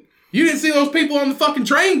didn't. You didn't see those people on the fucking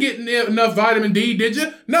train getting enough vitamin D, did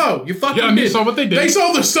you? No, you fucking did. Yeah, saw what they did. They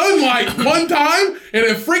saw the sunlight one time and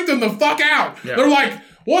it freaked them the fuck out. Yeah. They're like,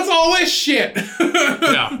 what's all this shit?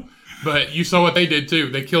 Yeah, but you saw what they did too.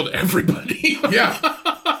 They killed everybody. Yeah.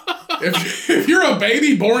 If you're a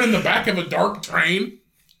baby born in the back of a dark train,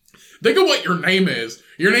 think of what your name is.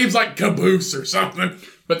 Your name's like Caboose or something.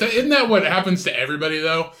 But isn't that what happens to everybody,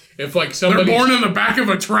 though? If, like, somebody's... They're born in the back of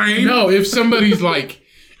a train? No, if somebody's, like...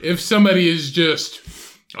 If somebody is just...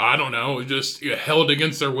 I don't know, just held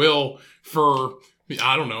against their will for,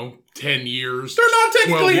 I don't know, 10 years. They're not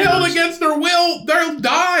technically held against their will. They'll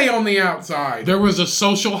die on the outside. There was a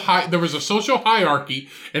social hierarchy,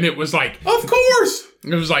 and it was like... Of course!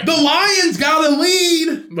 It was like... The lion's gotta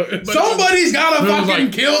lead! But somebody's gotta fucking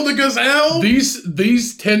kill the gazelle!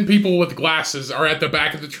 These 10 people with glasses are at the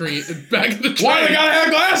back of the tree. Why they gotta have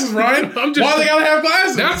glasses, Ryan? Why they gotta have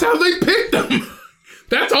glasses? That's how they picked them!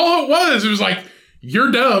 That's all it was. It was like...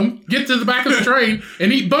 You're dumb. Get to the back of the train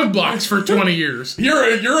and eat bug blocks for 20 years. You're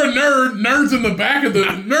a nerd. Nerds in the back of the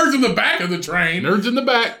train. Nerds in the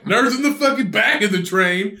back. Nerds in the fucking back of the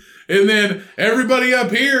train. And then everybody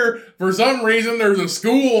up here, for some reason, there's a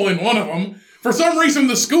school in one of them. For some reason,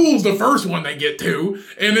 the school's the first one they get to.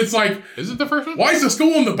 And it's like... Is it the first one? Why is the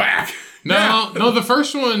school in the back? No, the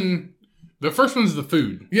first one... The first one's the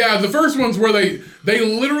food. Yeah, the first one's where they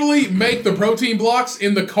literally make the protein blocks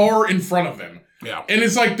in the car in front of them. Yeah. And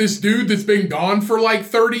it's like this dude that's been gone for like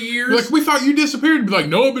 30 years. Like, we thought you disappeared. Be like,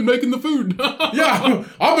 no, I've been making the food. Yeah,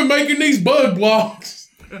 I've been making these bug blocks.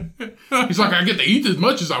 He's like, I get to eat as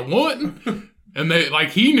much as I want. And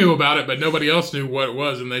he knew about it, but nobody else knew what it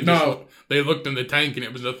was. And they looked in the tank and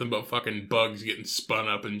it was nothing but fucking bugs getting spun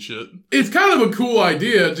up and shit. It's kind of a cool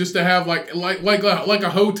idea just to have like a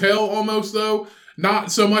hotel almost though.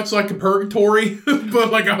 Not so much like a purgatory,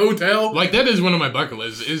 but like a hotel. Like, that is one of my bucket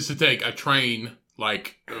lists, is to take a train,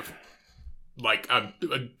 like a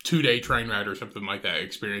 2-day train ride or something like that,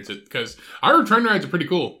 experience it. Because I heard train rides are pretty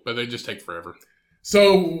cool, but they just take forever.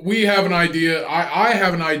 So, we have an idea. I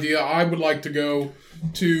have an idea. I would like to go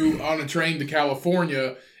on a train to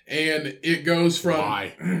California, and it goes from...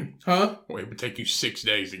 Why? Huh? Well, it would take you 6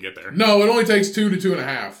 days to get there. No, it only takes 2 to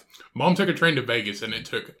 2.5. Mom took a train to Vegas, and it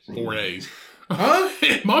took 4 days. Huh?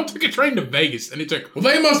 Mom took a train to Vegas, and it took. Well,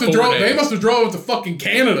 they must have drove. They must have drove to fucking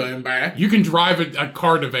Canada and back. You can drive a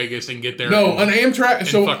car to Vegas and get there. No, an Amtrak.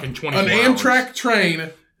 So fucking 24 an Amtrak train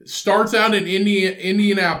starts out in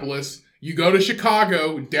Indianapolis, You go to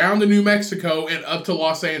Chicago, down to New Mexico, and up to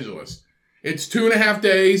Los Angeles. It's 2.5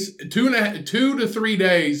 days, 2 to 3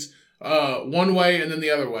 days, one way and then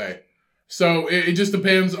the other way. So it just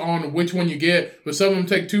depends on which one you get. But some of them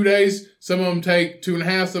take 2 days, some of them take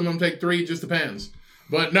 2.5, some of them take 3. It just depends.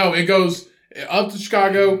 But no, it goes up to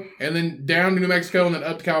Chicago and then down to New Mexico and then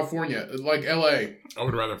up to California, like LA. I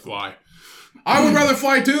would rather fly. I would rather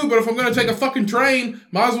fly too, but if I'm going to take a fucking train,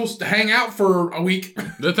 might as well hang out for a week.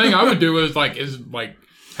 The thing I would do is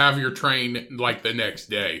have your train like the next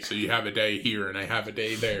day. So you have a day here and I have a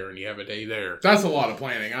day there and you have a day there. That's a lot of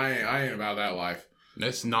planning. I ain't about that life.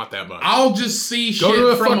 That's not that much. I'll just see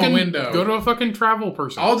shit from a window. Go to a fucking travel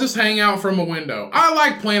person. I'll just hang out from a window. I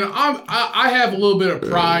like planning. I have a little bit of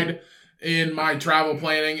pride in my travel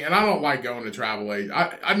planning, and I don't like going to travel agents.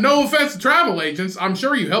 I no offense to travel agents. I'm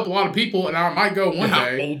sure you help a lot of people, and I might go one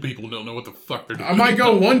day. Old people don't know what the fuck they're doing. I might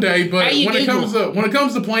go one day, but when it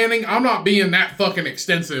comes to planning, I'm not being that fucking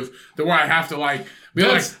extensive to where I have to be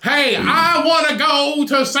like, hey, I want to go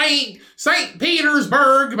to St.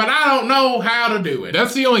 Petersburg, but I don't know how to do it.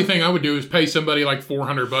 That's the only thing I would do is pay somebody like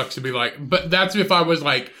 $400 to be like, but that's if I was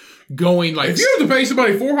like going like. If you have to pay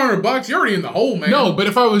somebody $400, you're already in the hole, man. No, but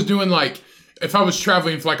if I was doing if I was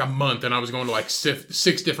traveling for like a month and I was going to like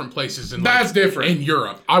 6 different places in that's different in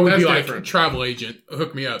Europe, I would be like, different. Travel agent,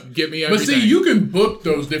 hook me up, get me everything. But see, you can book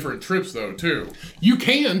those different trips though too. You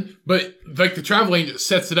can, but like the travel agent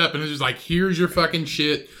sets it up and it's just like, here's your fucking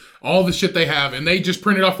shit, all the shit they have, and they just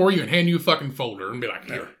print it off for you and hand you a fucking folder and be like,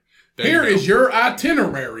 here. Here is your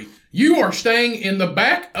itinerary. You are staying in the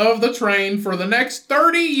back of the train for the next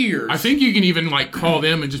 30 years. I think you can even like call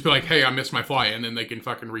them and just be like, hey, I missed my flight, and then they can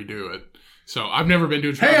fucking redo it. So I've never been to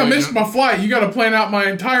a travel agent. Hey, I missed my flight. You got to plan out my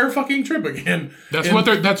entire fucking trip again. That's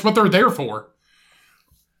what they're there for.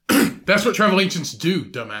 That's what travel agents do,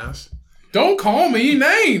 dumbass. Don't call me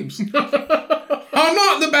names. I'm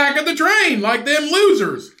not in the back of the train like them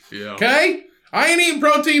losers. Yeah. Okay? I ain't eating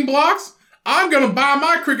protein blocks. I'm going to buy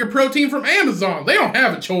my cricket protein from Amazon. They don't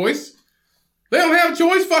have a choice. They don't have a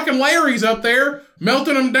choice. Fucking Larry's up there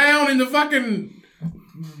melting them down into fucking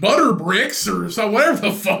butter bricks or so, whatever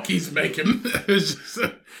the fuck he's making.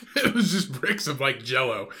 It was just bricks of like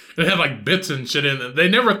Jello. It had like bits and shit in it. They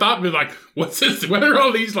never thought to be like, what's this? What are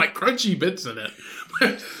all these like crunchy bits in it?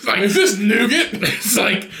 Is this nougat?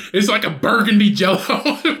 It's like a burgundy Jello.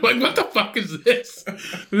 Like, what the fuck is this?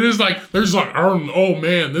 There's like, oh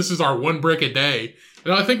man, this is our 1 brick a day.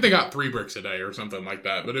 And I think they got 3 bricks a day or something like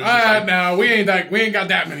that. But it was no, we ain't got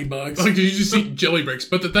that many bugs. Like, you just eat jelly bricks.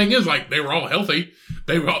 But the thing is, like, they were all healthy.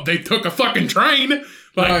 They took a fucking train.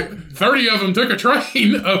 Like 30 of them took a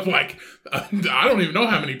train of like, I don't even know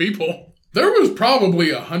how many people. There was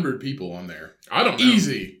probably 100 people on there. I don't know.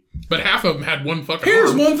 Easy. But half of them had one fucking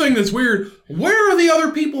Here's arm. one thing that's weird. Where are the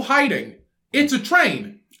other people hiding? It's a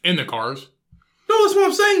train. In the cars. No, that's what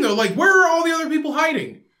I'm saying, though. Like, where are all the other people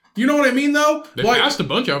hiding? You know what I mean, though? They passed a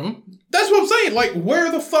bunch of them. That's what I'm saying. Like,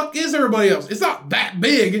 where the fuck is everybody else? It's not that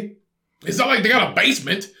big. It's not like they got a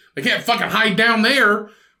basement. They can't fucking hide down there.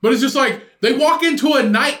 But it's just like, they walk into a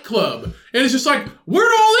nightclub. And it's just like,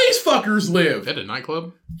 where'd all these fuckers live? They had a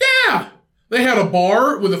nightclub? Yeah. They had a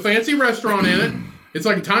bar with a fancy restaurant in it. It's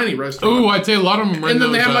like a tiny restaurant. Ooh, I'd say a lot of them were in those...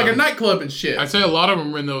 And then they have like a nightclub and shit. I'd say a lot of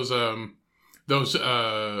them were in those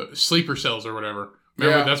sleeper cells or whatever.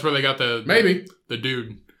 Remember, that's where they got the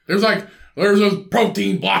dude. There's a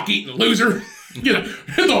protein block eating loser. Get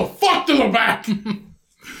the fuck to the back.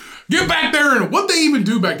 Get back there. And what they even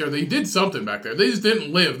do back there? They did something back there. They just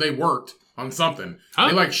didn't live. They worked on something. Huh?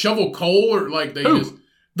 They like shovel coal or like they just...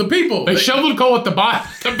 The people. They shoveled coal at the back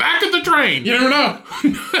of the train. You never know.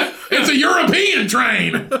 It's a European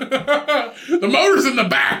train. The motor's in the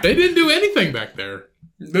back. They didn't do anything back there.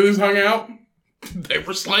 They just hung out. They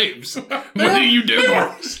were slaves. What do you do? They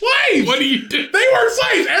were slaves. What do you do? They were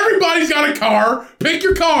slaves. Everybody's got a car. Pick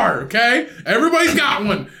your car, okay? Everybody's got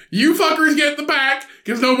one. You fuckers get in the back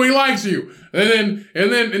because nobody likes you. And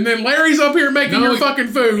then Larry's up here making your fucking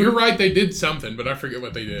food. You're right, they did something, but I forget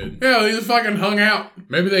what they did. Yeah, they just fucking hung out.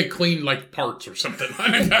 Maybe they cleaned like parts or something.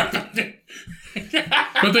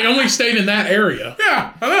 But they only stayed in that area.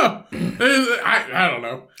 Yeah, I know. I don't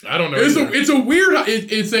know. I don't know. It's a weird.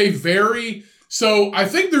 It's a very. So I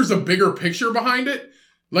think there's a bigger picture behind it.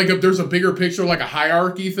 Like if there's a bigger picture, like a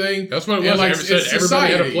hierarchy thing. That's what it was. Like,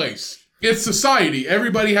 Everybody had a place. It's society.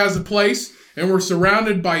 Everybody has a place, and we're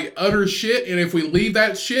surrounded by utter shit. And if we leave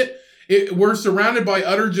that shit, we're surrounded by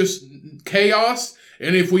utter just chaos.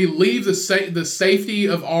 And if we leave the safety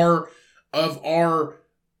of our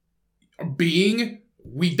being,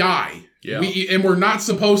 we die. Yeah. And we're not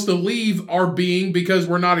supposed to leave our being because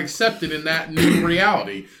we're not accepted in that new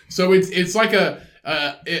reality. So it's like a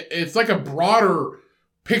broader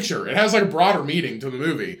picture. It has like a broader meaning to the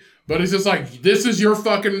movie. But it's just like, this is your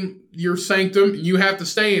sanctum. You have to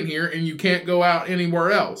stay in here and you can't go out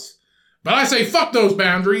anywhere else. But I say, fuck those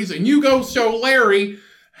boundaries, and you go show Larry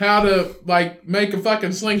how to, like, make a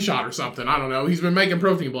fucking slingshot or something. I don't know. He's been making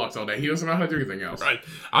protein blocks all day. He doesn't know how to do anything else. Right.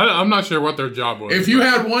 I'm not sure what their job was. If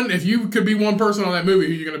you could be one person on that movie,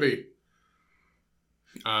 who are you going to be?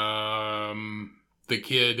 The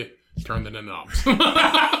kid turned the knobs.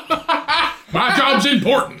 My job's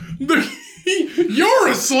important. You're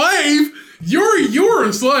a slave. You're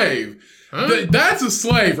a slave. Huh? That's a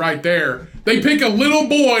slave right there. They pick a little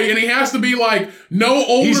boy, and he has to be like no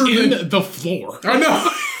older He's than in the floor. I know.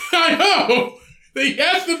 I know. He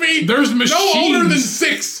has to be There's machines. no older than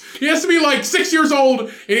 6. He has to be like 6 years old, and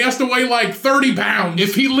he has to weigh like 30 pounds.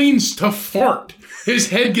 If he leans to fart, his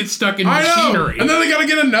head gets stuck in I know. machinery. And then they gotta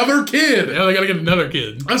get another kid. Yeah, they gotta get another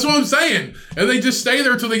kid. That's what I'm saying. And they just stay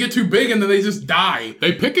there till they get too big, and then they just die.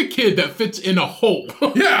 They pick a kid that fits in a hole.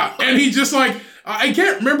 Yeah, and he just like, I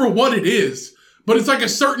can't remember what it is, but it's like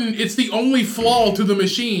it's the only flaw to the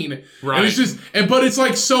machine. Right. And it's just, but it's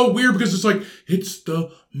like so weird because it's like, it's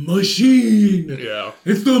the machine. Yeah.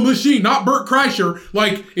 It's the machine, not Bert Kreischer.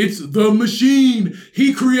 Like, it's the machine.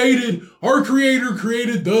 Our creator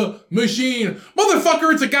created the machine.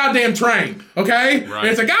 Motherfucker, it's a goddamn train, okay? Right.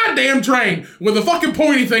 It's a goddamn train with a fucking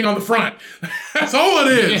pointy thing on the front. That's all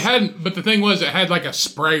it is. But the thing was, it had like a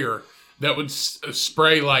sprayer that would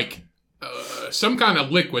spray like some kind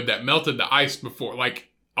of liquid that melted the ice before, like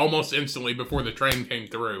almost instantly before the train came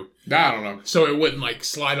through. I don't know. So it wouldn't like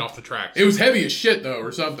slide off the tracks. It was heavy as shit though,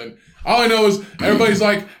 or something. All I know is everybody's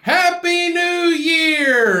like, Happy New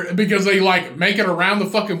Year! Because they like make it around the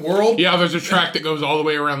fucking world. Yeah, there's a track that goes all the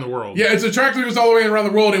way around the world. Yeah, it's a track that goes all the way around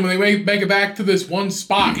the world, and when they make it back to this one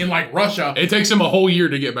spot in like Russia, It takes them a whole year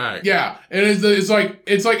to get back. yeah, and it's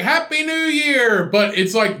like Happy New Year, but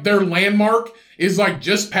it's like their landmark is like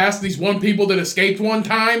just past these one people that escaped one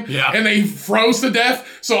time, Yeah. and they froze to death,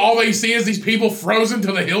 so all they see is these people frozen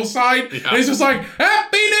to the hillside, Yeah. and it's just like,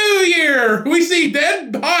 Happy New Year! We see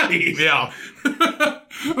dead bodies! Yeah.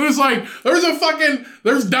 It was like,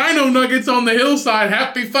 there's dino nuggets on the hillside,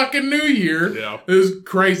 Happy fucking New Year! Yeah. It was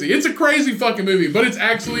crazy. It's a crazy fucking movie, but it's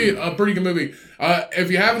actually a pretty good movie. If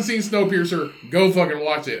you haven't seen Snowpiercer, go fucking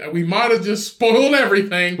watch it. We might have just spoiled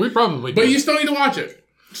everything, We probably but did. you still need to watch it.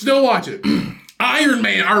 Still watch it. Iron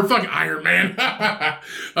Man.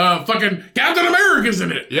 Fucking Captain America's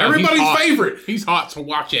in it. Yeah, Everybody's he's hot. favorite. He's hot, so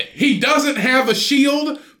watch it. He doesn't have a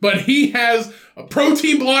shield, but he has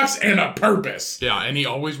protein blocks and a purpose. Yeah, and he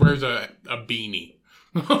always wears a beanie.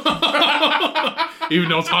 Even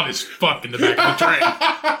though it's hot as fuck in the back of the train.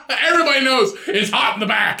 Everybody knows it's hot in the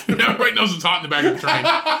back. Everybody knows it's hot in the back of the train.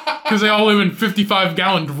 Because they all live in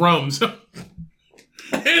 55-gallon drums.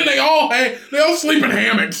 And they all sleep in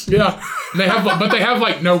hammocks. Yeah. They have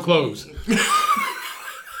like no clothes.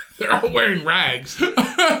 They're all wearing rags. They're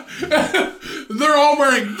all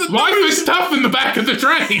wearing... Life is tough in the back of the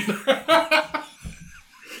train.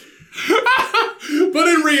 But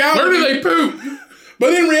in reality... Where do they poop?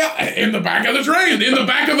 But in reality... In the back of the train. In the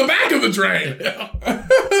back of the train.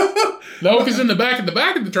 No, because in the back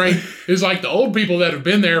of the train is like the old people that have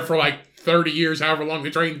been there for like 30 years, however long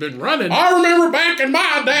the train's been running. I remember back in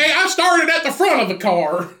my day, I started at the front of the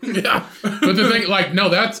car. Yeah. But the thing, like, no,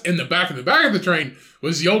 that's in the back of the train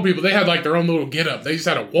was the old people. They had like their own little get up. They just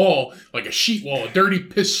had a wall, like a sheet wall, a dirty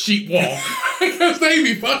piss sheet wall. Because they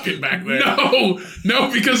be fucking back there.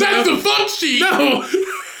 No, because That's the fuck sheet. No.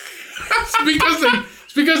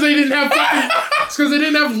 It's because they didn't have it's because they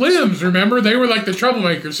didn't have limbs, remember? They were like the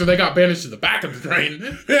troublemakers, so they got banished to the back of the train.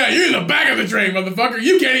 Yeah, you're in the back of the train, motherfucker.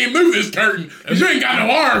 You can't even move this curtain because you ain't got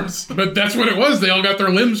no arms. But that's what it was. They all got their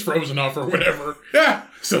limbs frozen off or whatever. Yeah.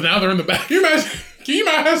 So now they're in the back. Can you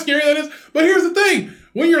imagine how scary that is? But here's the thing.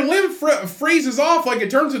 When your limb freezes off, like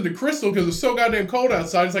it turns into crystal because it's so goddamn cold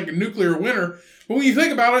outside. It's like a nuclear winter. But when you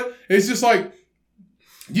think about it, it's just like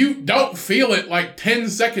you don't feel it like 10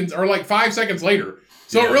 seconds or like 5 seconds later.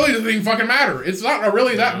 So it really doesn't even fucking matter. It's not a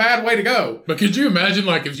really that bad way to go. But could you imagine,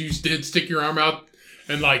 like, if you did stick your arm out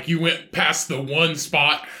and, like, you went past the one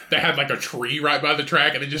spot that had, like, a tree right by the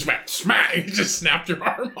track and it just went smack and you just snapped your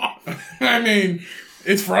arm off? I mean,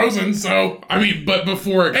 it's frozen, so... I mean, but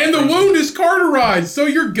before it... And the wound is cauterized, so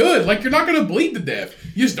you're good. Like, you're not going to bleed to death.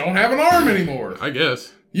 You just don't have an arm anymore. I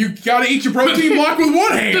guess. You gotta eat your protein block with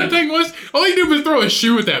one The hand. thing was, all you do was throw a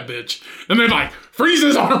shoe at that bitch. And then, like, freeze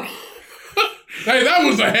his arm. Hey, that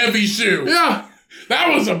was a heavy shoe. Yeah.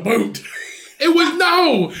 That was a boot.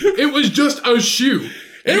 It was just a shoe.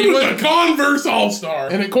 It was a Converse All-Star.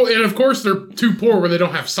 And of course they're too poor where they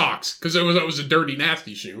don't have socks because it was a dirty,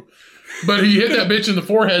 nasty shoe. But he hit that bitch in the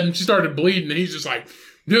forehead and she started bleeding and he's just like,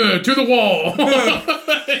 yeah, to the wall. to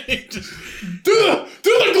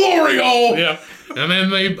the glory hole. Yeah. And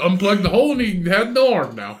then they unplugged the hole and he had no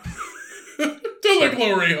arm now. To the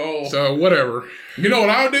glory hole. So, whatever. You know what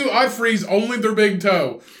I would do? I'd freeze only their big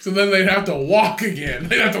toe. So then they'd have to walk again.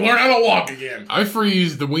 They'd have to learn how to walk again. I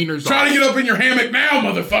freeze the wieners Try off. to get up in your hammock now,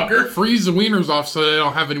 motherfucker. Freeze the wieners off so they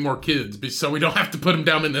don't have any more kids. So we don't have to put them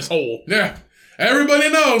down in this hole. Yeah. Everybody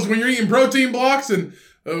knows when you're eating protein blocks and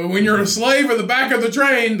when you're a slave at the back of the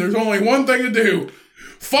train, there's only one thing to do.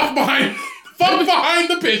 Fuck behind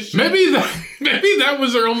the pitch. Maybe that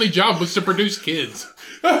was their only job, was to produce kids.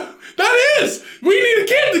 That is! We need a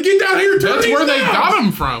kid to get down here and turn That's these where knobs. they got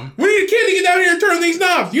them from. We need a kid to get down here and turn these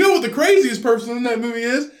knobs. You know what the craziest person in that movie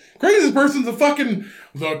is? Craziest person's the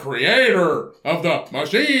creator of the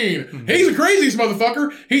machine. Mm-hmm. He's the craziest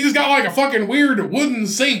motherfucker. He just got like a fucking weird wooden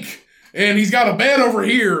sink. And he's got a bed over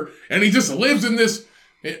here. And he just lives in this...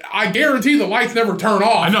 I guarantee the lights never turn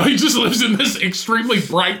off. I know, he just lives in this extremely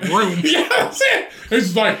bright room. Yeah, that's it. It's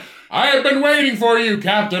just like... I have been waiting for you,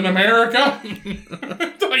 Captain America. And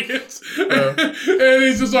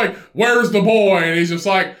he's just like, where's the boy? And he's just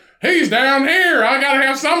like, he's down here. I gotta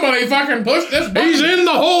have somebody fucking push this button. He's in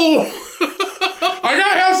the hole. I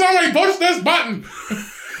gotta have somebody push this button.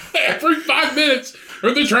 Every 5 minutes,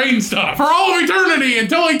 or the train stops. For all of eternity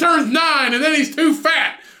until he turns 9, and then he's too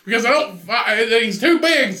fat. Because he's too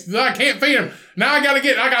big, so I can't feed him. Now I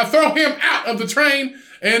gotta throw him out of the train,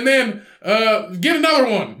 and then... get another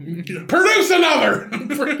one. Produce another.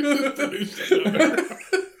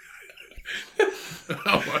 Oh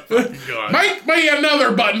my fucking God. Make me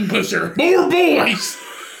another button pusher. More boys.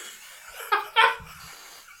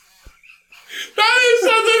 That is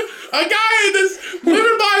something a guy that's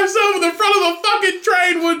living by himself in the front of the fucking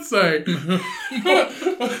train would say.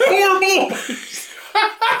 More boys.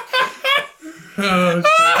 Oh,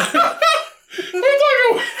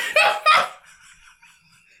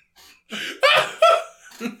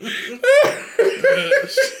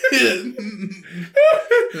 shit.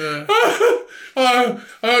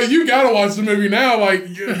 It's like you gotta watch the movie now. Like,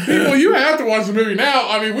 people, you have to watch the movie now.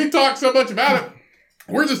 I mean, we talk so much about it.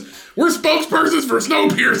 We're spokespersons for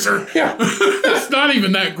Snowpiercer. Yeah. It's not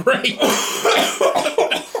even that great.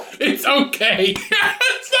 It's okay.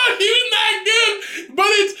 It's not even that good, but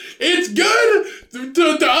it's good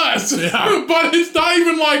to us. Yeah. But it's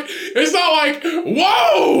not like,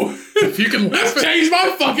 whoa! If you can laugh This changed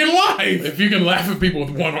my fucking life. If you can laugh at people with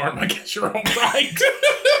one arm, I guess you're all right.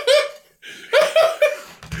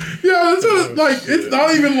 Yeah, it's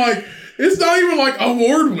not even like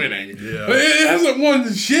award winning. Yeah. It hasn't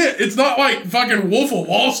won shit. It's not like fucking Wolf of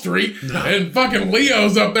Wall Street and fucking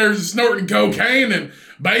Leo's up there snorting cocaine and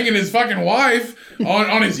banging his fucking wife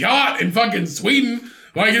on his yacht in fucking Sweden.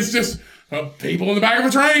 Like, it's just people in the back of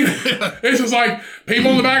a train. It's just like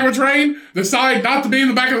people in the back of a train decide not to be in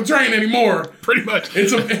the back of the train anymore. Pretty much.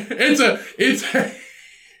 It's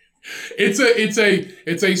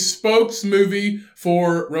a spokes movie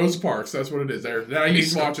for Rosa Parks. That's what it is. There, I need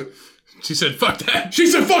to watch it. She said, fuck that. She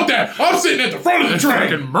said, fuck that. I'm sitting at the front of the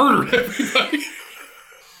train. Fucking murdered everybody.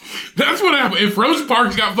 That's what happened. If Rosa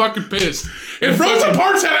Parks got fucking pissed. If Rosa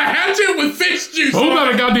Parks had a hatchet with fish juice pulled on out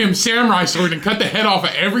it. a goddamn samurai sword and cut the head off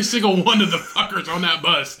of every single one of the fuckers on that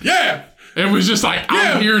bus. Yeah. And was just like,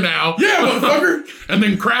 I'm here now. Yeah, motherfucker. And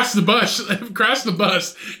then crashed the bus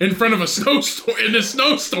in front of a snowstorm, in a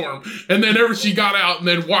snowstorm. And then she got out and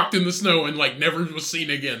then walked in the snow and like never was seen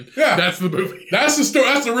again. Yeah. That's the movie. That's the story.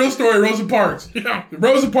 That's the real story of Rosa Parks. Yeah.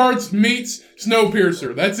 Rosa Parks meets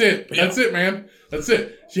Snowpiercer. That's it. Yeah. That's it, man. That's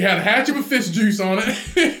it. She had a hatchet with fish juice on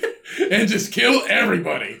it and just killed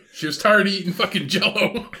everybody. She was tired of eating fucking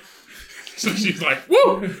Jell-O. So she's like,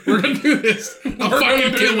 woo, we're going to do this. I'm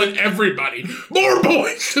fucking killing everybody. More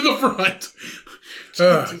boys to the front.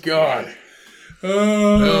 Oh, God.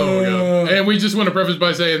 Oh, God. And we just want to preface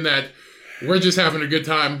by saying that we're just having a good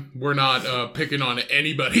time. We're not picking on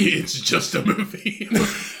anybody. It's just a movie.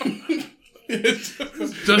 It's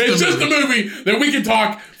just a movie that we can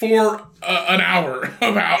talk for an hour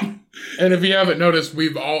about. And if you haven't noticed,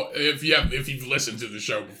 if you've listened to the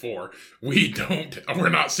show before, we're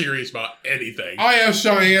not serious about anything. I asked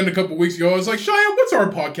Cheyenne a couple weeks ago, I was like, Cheyenne, what's our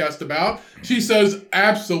podcast about? She says,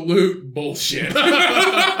 absolute bullshit.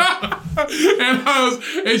 and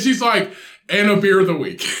she's like, and a beer of the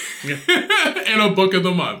week. And a book of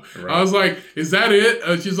the month. Right. I was like, is that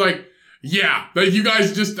it? She's like, Yeah, but you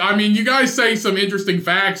guys you guys say some interesting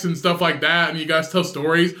facts and stuff like that, and you guys tell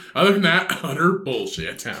stories. Other than that, utter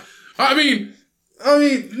bullshit. Yeah. I mean,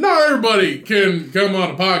 not everybody can come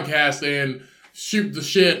on a podcast and shoot the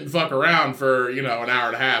shit and fuck around for, an hour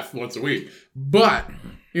and a half once a week. But,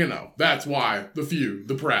 that's why the few,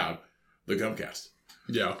 the proud, the Gumcast.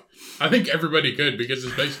 Yeah. I think everybody could, because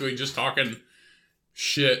it's basically just talking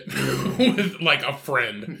shit with like a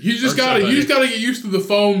friend. You just gotta get used to the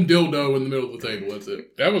foam dildo in the middle of the table. That's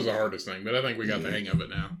it. That was the hardest thing, but I think we got the hang of it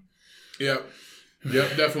now. Yep,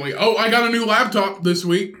 definitely. Oh, I got a new laptop this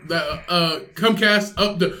week. That Comcast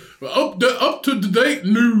up to date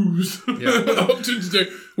news. Yeah. Up to date.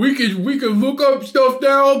 We can look up stuff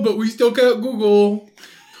now, but we still can't Google.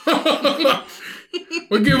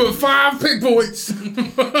 We give it 5 pick points.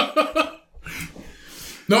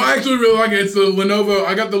 No, I actually really like it. It's the Lenovo.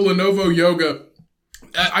 I got the Lenovo Yoga.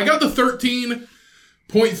 I got the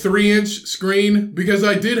 13.3 inch screen because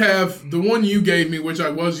I did have the one you gave me, which I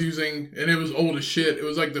was using, and it was old as shit. It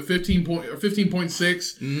was like the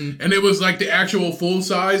 15.6, and it was like the actual full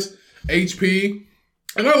size HP.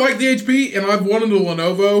 And I like the HP, and I've wanted a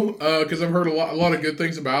Lenovo because I've heard a lot of good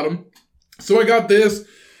things about them. So I got this,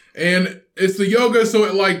 and it's the Yoga, so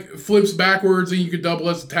it like flips backwards, and you can double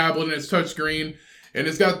as a tablet, and it's touchscreen. And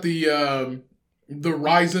it's got the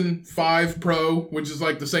Ryzen 5 Pro, which is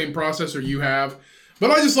like the same processor you have.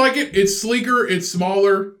 But I just like it. It's sleeker. It's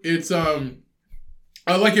smaller. It's I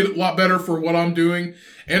like it a lot better for what I'm doing.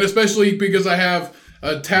 And especially because I have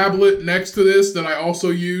a tablet next to this that I also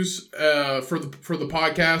use for the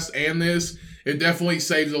podcast and this. It definitely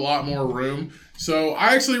saves a lot more room. So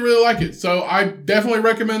I actually really like it. So I definitely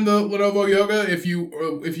recommend the Lenovo Yoga if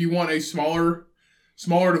you want a smaller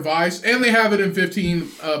device, and they have it in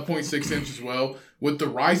 15.6 inch as well with the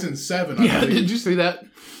Ryzen 7. Yeah, did you see that?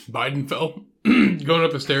 Biden fell going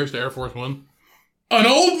up the stairs to Air Force One. An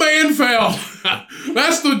old man fell.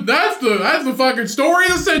 That's the fucking story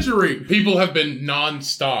of the century. People have been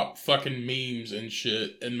nonstop fucking memes and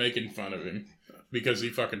shit and making fun of him because he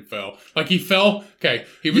fucking fell. Like he fell. Okay,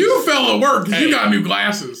 you fell at work because you got new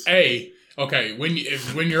glasses. Okay, when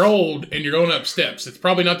you're old and you're going up steps, it's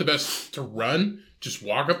probably not the best to run. Just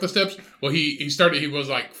walk up the steps. Well, he was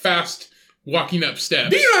like fast walking up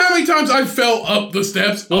steps. Do you know how many times I fell up the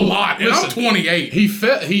steps? A lot. And I'm 28. He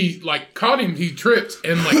tripped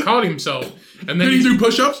and like caught himself. And then Did he do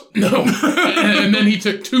push-ups? No. and then he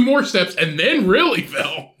took 2 more steps and then really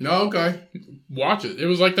fell. No, okay. Watch it. It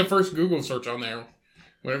was like the first Google search on there.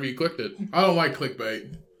 Whenever you clicked it. I don't like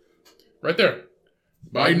clickbait. Right there.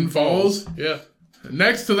 Biden falls. Yeah.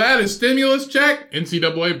 Next to that is stimulus check.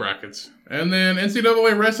 NCAA brackets. And then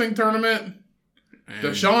NCAA wrestling tournament.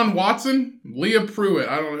 Deshaun Watson, Leah Pruitt.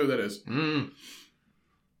 I don't know who that is.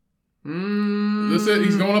 This it?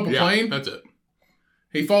 He's going up a plane? That's it.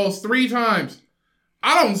 He falls 3 times.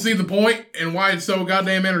 I don't see the point in why it's so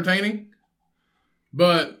goddamn entertaining.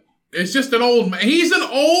 But it's just an old man. He's an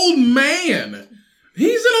old man.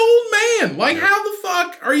 He's an old man. Like, how the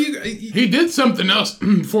fuck are you... He did something else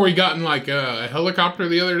before he got in, like, a helicopter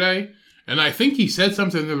the other day. And I think he said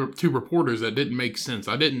something to reporters that didn't make sense.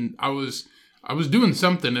 I was doing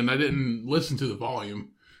something and I didn't listen to the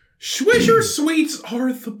volume. Swisher Sweets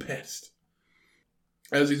are the best.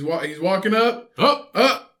 As he's walking up.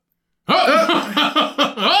 Hey,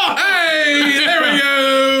 there we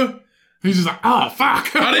go. He's just like, oh,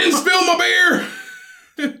 fuck. I didn't spill my beer.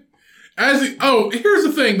 Here's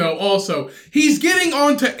the thing though, also. He's getting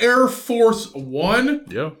onto Air Force One.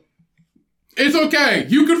 Yeah. It's okay.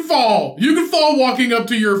 You could fall. You could fall walking up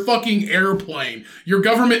to your fucking airplane. Your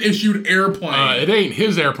government-issued airplane. It ain't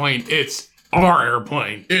his airplane. It's our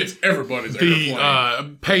airplane. It's everybody's airplane.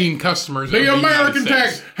 The paying customers. The American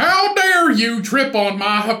tax. How dare you trip on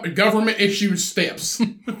my government-issued steps?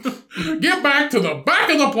 Get back to the back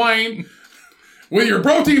of the plane with your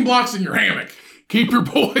protein blocks and your hammock. Keep your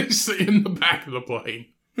boys in the back of the plane.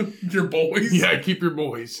 Your boys? Yeah, keep your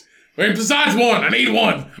boys. Wait, besides one. I need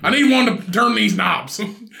one. I need one to turn these knobs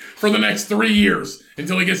for the next 3 years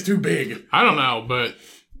until he gets too big. I don't know, but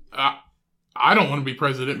I don't want to be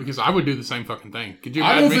president because I would do the same fucking thing. Could you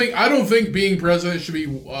imagine? I don't think being president should be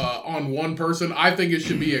on one person. I think it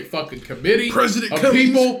should be a fucking committee of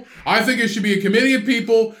people. I think it should be a committee of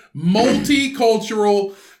people,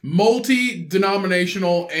 multicultural,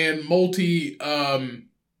 multi-denominational, and what the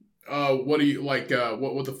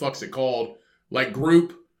fuck's it called? Like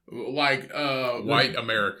group. Like white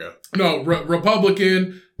America. No,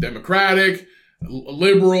 Republican, Democratic,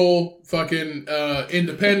 liberal, fucking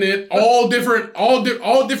independent, all different,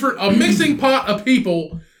 a mixing pot of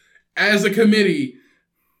people as a committee,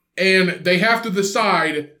 and they have to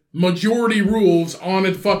decide majority rules on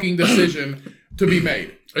a fucking decision to be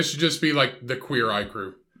made. It should just be like the Queer Eye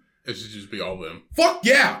crew. It should just be all them. Fuck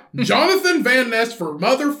yeah! Jonathan Van Ness for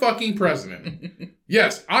motherfucking president.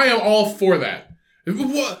 Yes, I am all for that.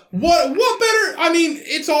 What better? I mean,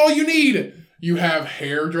 it's all you need. You have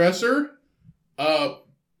hairdresser,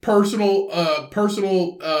 personal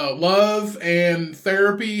love and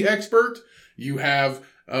therapy expert. You have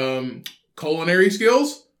culinary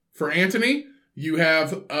skills for Anthony. You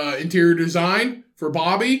have interior design for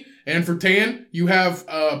Bobby. And for Tan, you have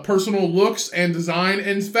personal looks and design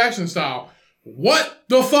and fashion style. What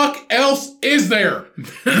the fuck else is there?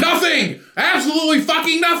 Nothing! Absolutely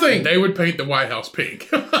fucking nothing! They would paint the White House pink.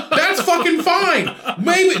 That's fucking fine.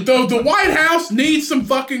 Maybe the White House needs some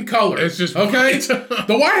fucking color. It's just okay.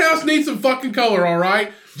 The White House needs some fucking color, all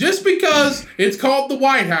right? Just because it's called the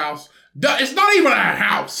White House, it's not even a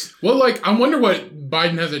house. Well, like, I wonder what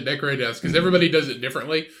Biden has it decorated as, because everybody does it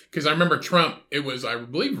differently. Because I remember Trump, it was, I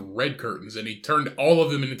believe, red curtains, and he turned all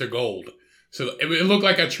of them into gold. So it looked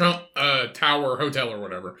like a Trump tower hotel or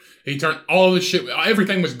whatever. He turned all the shit,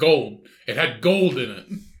 everything was gold. It had gold in it.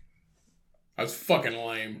 That's fucking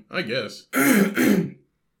lame. I guess.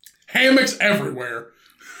 Hammocks everywhere.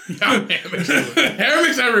 Yeah, hammocks everywhere.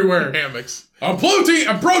 Hammocks everywhere. Hammocks. A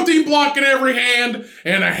protein block in every hand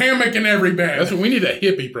and a hammock in every bed. That's what we need, a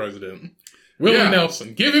hippie president. Willie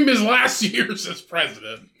Nelson. Give him his last years as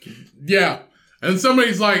president. Yeah. And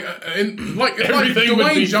somebody's like,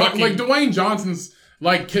 Dwayne Johnson's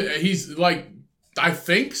like, he's like, I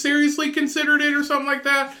think seriously considered it or something like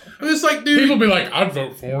that. I'm just like, dude. People be like, I'd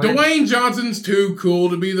vote for him. Dwayne Johnson's too cool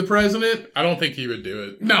to be the president. I don't think he would do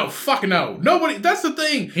it. No, fucking no. Nobody, that's the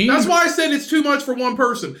thing. That's why I said it's too much for one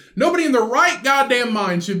person. Nobody in the right goddamn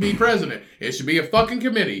mind should be president. It should be a fucking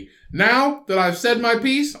committee. Now that I've said my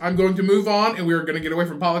piece, I'm going to move on, and we're going to get away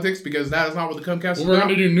from politics because that is not what the Comcast is about. We're going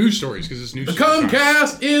to do news stories because it's news stories. The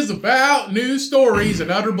Comcast is about news stories and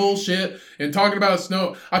utter bullshit and talking about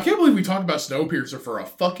snow. I can't believe we talked about Snowpiercer for a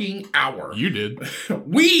fucking hour. You did.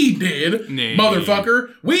 We did,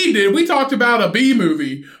 motherfucker. We did. We talked about a B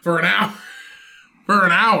movie for an hour. For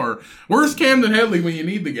an hour. Where's Camden Headley when you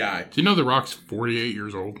need the guy? Do you know The Rock's 48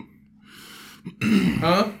 years old?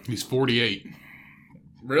 Huh? He's 48.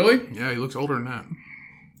 Really? Yeah, he looks older than that.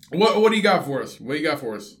 What do you got for us? What do you got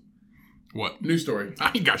for us? What? News story.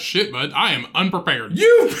 I ain't got shit, bud. I am unprepared.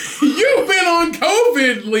 You've been on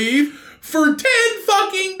COVID leave for 10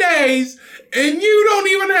 fucking days, and you don't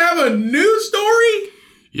even have a news story?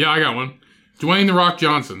 Yeah, I got one. Dwayne "The Rock"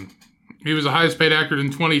 Johnson. He was the highest paid actor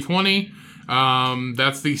in 2020.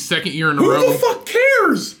 That's the second year in a row. Who the fuck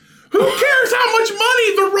cares? Who cares how much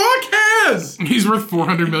money The Rock has? He's worth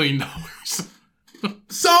 $400 million.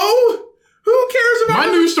 So? Who cares about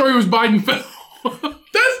My news story was Biden fell.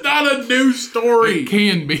 That's not a news story. It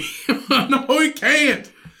can be. No, it can't.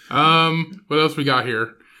 What else we got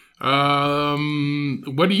here?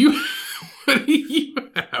 What do you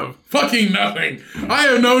have? Fucking nothing. I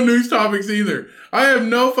have no news topics either. I have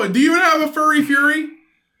no fun. Do you even have a furry fury?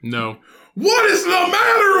 No. What is the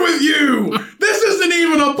matter with you? This isn't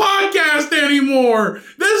even a podcast anymore.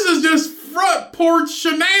 This is just front porch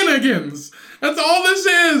shenanigans. That's all this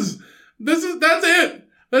is. That's it.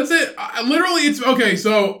 That's it. Literally, it's okay.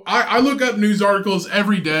 So I look up news articles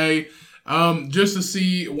every day, just to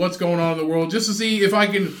see what's going on in the world, just to see if I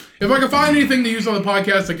can find anything to use on the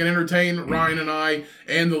podcast that can entertain Ryan and I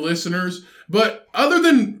and the listeners. But other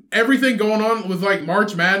than everything going on with like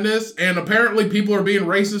March Madness, and apparently people are being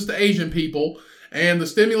racist to Asian people, and the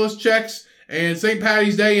stimulus checks, and St.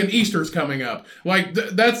 Patty's Day and Easter's coming up, like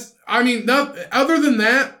other than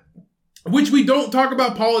that. Which we don't talk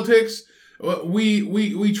about politics.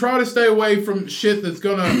 We try to stay away from shit that's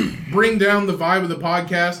gonna bring down the vibe of the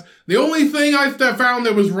podcast. The only thing I found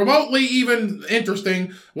that was remotely even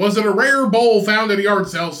interesting was that a rare bowl found at a yard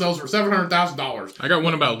sale sells for $700,000. I got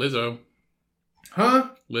one about Lizzo. Huh?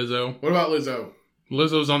 Lizzo. What about Lizzo?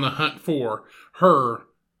 Lizzo's on the hunt for her,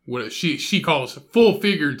 what she calls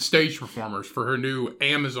full-figured stage performers for her new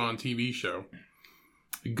Amazon TV show.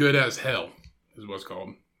 Good as Hell is what's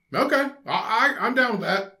called. Okay, I'm down with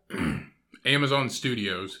that. Amazon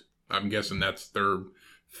Studios. I'm guessing that's their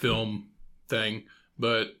film thing.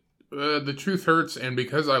 But The Truth Hurts and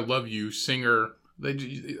Because I Love You singer,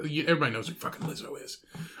 everybody knows who fucking Lizzo is.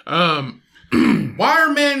 Why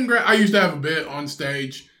are men great? I used to have a bit on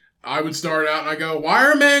stage. I would start out and I go, why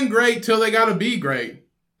are men great till they gotta be great?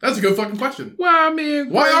 That's a good fucking question. Why are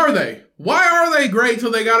they? Why are they great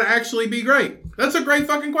till they gotta actually be great? That's a great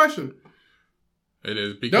fucking question. It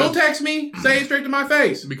is because... Don't text me. Say it straight to my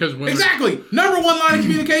face. Because women... Exactly. Number one line of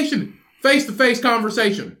communication. Face-to-face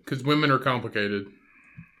conversation. Because women are complicated.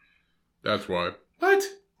 That's why. What?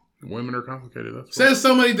 Women are complicated. That's why. Says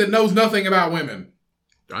somebody that knows nothing about women.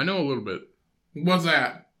 I know a little bit. What's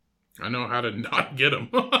that? I know how to not get them.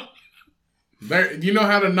 There, you know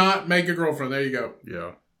how to not make a girlfriend. There you go.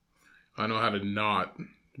 Yeah. I know how to not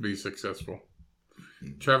be successful.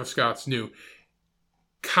 Travis Scott's new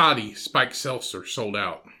Cotty Spike Seltzer sold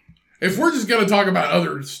out. If we're just going to talk about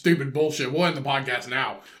other stupid bullshit, we'll end the podcast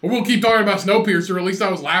now. Or we'll keep talking about Snowpiercer. At least I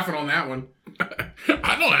was laughing on that one.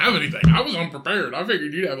 I don't have anything. I was unprepared. I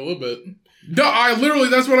figured you'd have a little bit. No,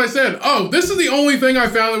 that's what I said. Oh, this is the only thing I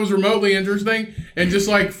found that was remotely interesting and just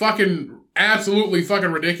like fucking absolutely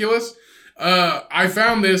fucking ridiculous. I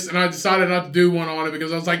found this and I decided not to do one on it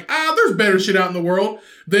because I was like, there's better shit out in the world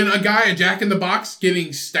than a guy at Jack in the Box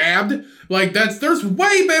getting stabbed. Like there's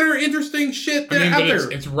way better interesting shit out there.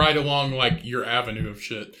 It's right along like your avenue of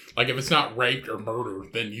shit. Like if it's not rape or murder,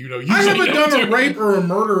 then you know. I haven't done a rape or a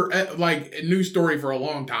murder news story for a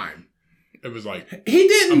long time. It was like he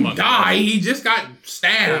didn't die. He just got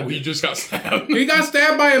stabbed. Oh, he just got stabbed. He got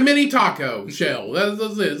stabbed by a mini taco shell.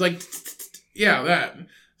 That's it. It's like yeah, that.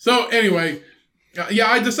 So anyway,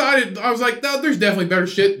 I decided I was like, no, there's definitely better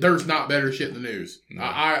shit. There's not better shit in the news. No.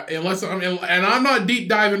 I'm not deep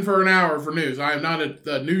diving for an hour for news. I am not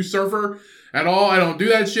a news surfer at all. I don't do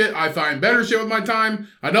that shit. I find better shit with my time.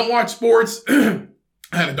 I don't watch sports. I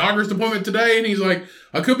had a doctor's appointment today, and he's like,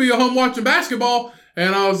 I could be at home watching basketball,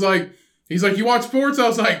 and I was like. He's like, you watch sports? I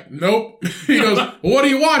was like, nope. He goes, well, what do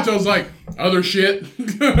you watch? I was like, other shit.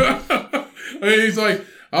 And he's like,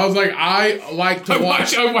 I was like, I like to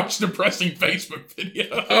watch. I watch depressing Facebook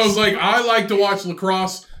videos. I was like, I like to watch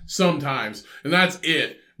lacrosse sometimes, and that's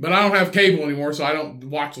it. But I don't have cable anymore, so I don't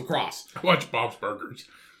watch lacrosse. I watch Bob's Burgers.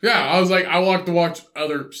 Yeah, I was like, I like to watch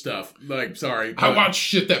other stuff. Like, sorry. I watch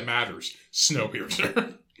shit that matters.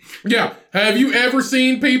 Snowpiercer. Yeah. Have you ever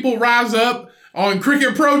seen people rise up on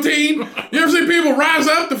cricket protein? You ever seen people rise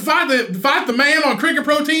up to fight the man on cricket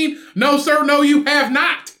protein? No, sir. No, you have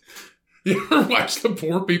not. You ever watch the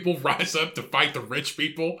poor people rise up to fight the rich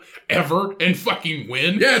people ever and fucking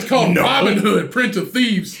win? Yeah, it's called Robin Hood, Prince of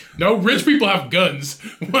Thieves. No, rich people have guns.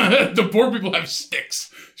 The poor people have sticks,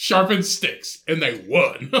 sharpened sticks, and they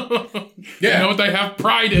won. Yeah. You know what they have?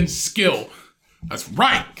 Pride and skill. That's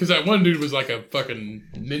right. Because that one dude was like a fucking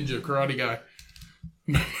ninja karate guy.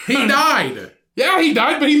 He died. Yeah, he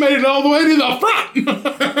died, but he made it all the way to the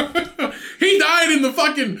front. He died in the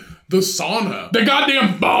sauna. The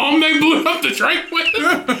goddamn bomb they blew up the train with.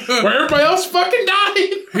 Where everybody else fucking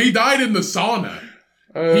died. He died in the sauna.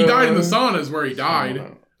 He died in the sauna is where he died.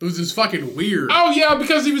 It was just fucking weird. Oh, yeah,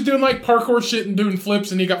 because he was doing like parkour shit and doing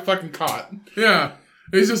flips and he got fucking caught. Yeah.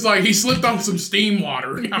 It's just like he slipped on some steam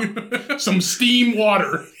water. Some steam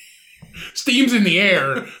water. Steam's in the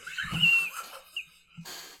air.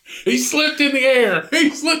 He slipped in the air.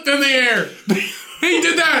 He slipped in the air. He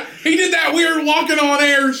did that weird walking on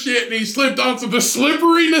air shit, and he slipped on some. The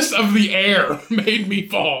slipperiness of the air made me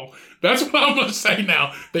fall. That's what I'm gonna say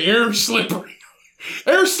now. The air is slippery.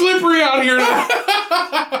 Air's slippery out here now.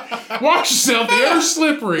 Watch yourself. The air's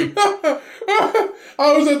slippery.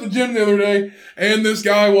 I was at the gym the other day, and this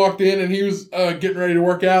guy walked in, and he was getting ready to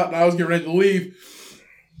work out, and I was getting ready to leave.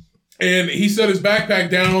 And he set his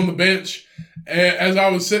backpack down on the bench. As I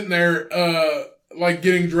was sitting there, like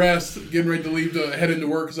getting dressed, getting ready to leave to head into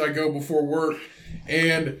work as I go before work,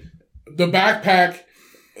 and the backpack,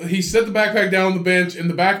 he set the backpack down on the bench, and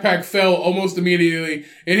the backpack fell almost immediately,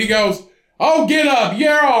 and he goes, oh, get up,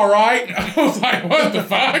 you're all right. I was like, what the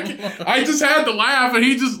fuck? I just had to laugh, and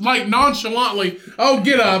he just like nonchalantly, oh,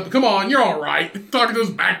 get up, come on, you're all right. Talking to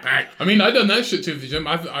his backpack. I mean, I done that shit too at the gym.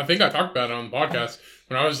 I think I talked about it on the podcast.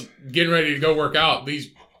 When I was getting ready to go work out,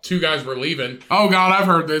 these two guys were leaving. Oh God, I've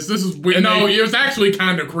heard this. This is weird. No, it was actually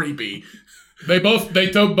kind of creepy. They both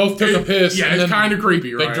took a piss. Yeah, it's kind of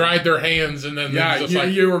creepy, right? They dried their hands and then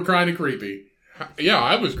you were kind of creepy. Yeah,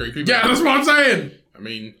 I was creepy. Yeah, that's what I'm saying. I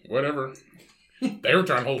mean, whatever. They were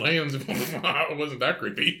trying to hold hands. It wasn't that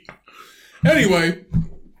creepy. Anyway,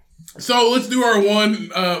 so let's do our one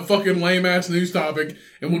fucking lame ass news topic,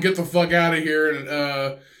 and we'll get the fuck out of here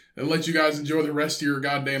and let you guys enjoy the rest of your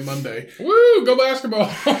goddamn Monday. Woo! Go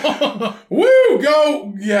basketball. Woo!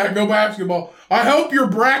 Go basketball. I hope your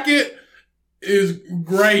bracket is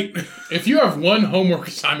great. If you have one homework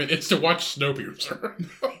assignment, it's to watch Snowpiercer.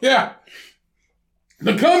 Yeah.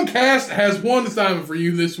 The Comcast has one assignment for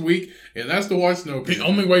you this week, and that's to watch Snowpiercer. The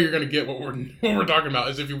only way you're going to get what we're talking about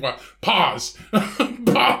is if you pause.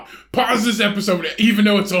 Pause this episode, even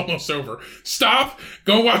though it's almost over. Stop.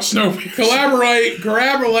 Go watch Snowpiercer.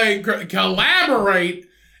 Collaborate,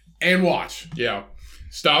 and watch. Yeah.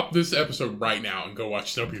 Stop this episode right now and go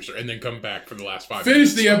watch Snowpiercer and then come back for the last 5 Finish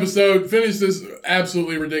minutes. the episode, finish this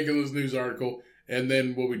absolutely ridiculous news article, and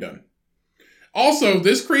then we'll be done. Also,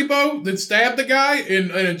 this creepo that stabbed the guy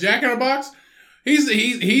in a Jack in a Box,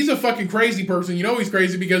 he's a fucking crazy person. You know he's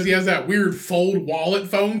crazy because he has that weird fold wallet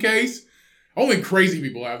phone case. Only crazy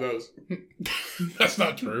people have those. That's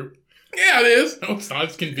not true. Yeah, it is. No, it's not.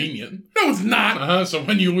 It's convenient. No, it's not. So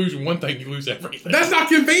when you lose one thing, you lose everything. That's not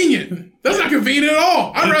convenient. That's not convenient at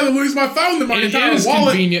all. I'd rather lose my phone than my entire wallet. It is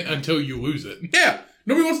convenient until you lose it. Yeah.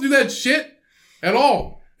 Nobody wants to do that shit at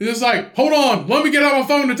all. It's just like, hold on, let me get out my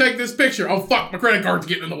phone to take this picture. Oh, fuck, my credit card's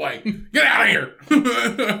getting in the way. Get out of here.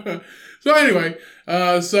 So anyway,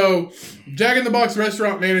 Jack in the Box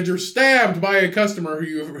restaurant manager stabbed by a customer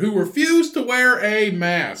who refused to wear a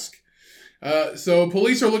mask. So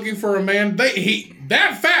police are looking for a man.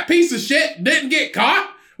 That fat piece of shit didn't get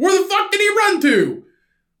caught. Where the fuck did he run to?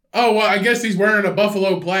 Oh, well, I guess he's wearing a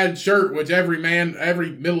buffalo plaid shirt, which every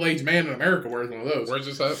middle-aged man in America wears one of those. Where's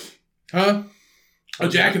this at? Huh? A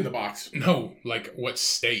Jack in the Box. No, like what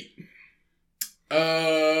state?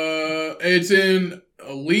 It's in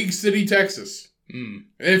League City, Texas.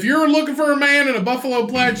 If you're looking for a man in a buffalo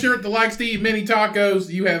plaid shirt that likes to eat mini tacos,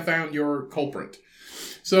 you have found your culprit.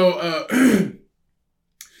 So,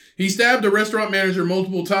 he stabbed a restaurant manager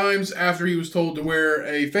multiple times after he was told to wear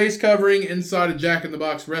a face covering inside a Jack in the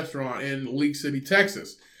Box restaurant in League City,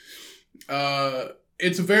 Texas.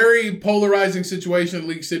 It's a very polarizing situation,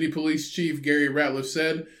 League City Police Chief Gary Ratliff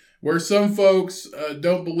said, where some folks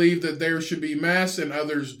don't believe that there should be masks and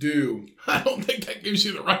others do. I don't think that gives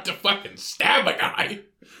you the right to fucking stab a guy.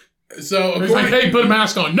 So, he's like, hey, put a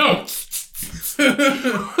mask on. No!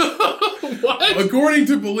 What? According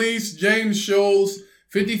to police, James Scholes,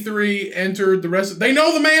 53, entered the rest. They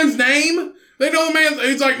know the man's name.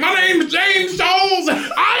 He's like, my name is James Scholes.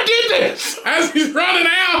 I did this. As he's running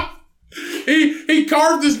out, he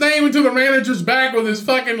carved his name into the manager's back with his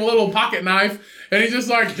fucking little pocket knife. And he's just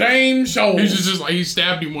like, James Scholes. He's just like, he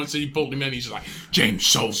stabbed him once and he pulled him in. He's just like, James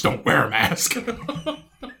Scholes, don't wear a mask.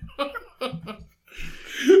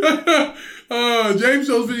 James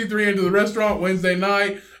Scholes, 53, entered the restaurant Wednesday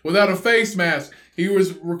night without a face mask. He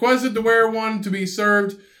was requested to wear one to be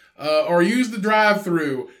served or use the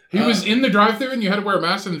drive-thru. He was in the drive-thru and you had to wear a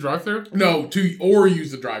mask in the drive-thru? No, or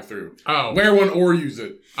use the drive-thru. Oh. Wear one or use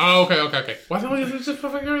it. Oh, okay. Why don't you just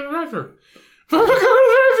fucking go to the drive-thru?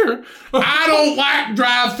 I don't like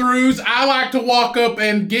drive-thrus. I like to walk up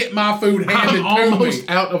and get my food handed to me. I'm almost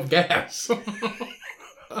out of gas.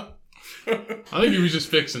 I think he was just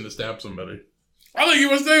fixing to stab somebody. I think he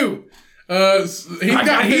was too. I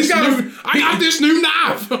got this new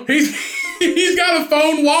knife. He's got a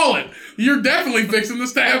phone wallet. You're definitely fixing to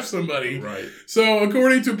stab somebody. Right. So,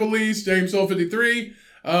 according to police, James Soul 53,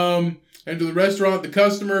 entered the restaurant. The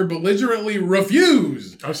customer belligerently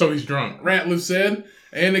refused. Oh, so he's drunk. Ratliff said,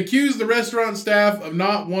 and accused the restaurant staff of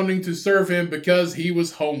not wanting to serve him because he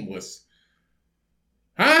was homeless.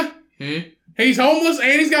 Huh? He's homeless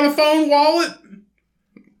and he's got a phone wallet?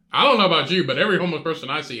 I don't know about you, but every homeless person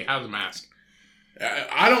I see has a mask.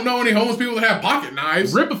 I don't know any homeless people that have pocket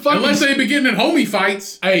knives. Rip a fucking... Unless they be getting in homie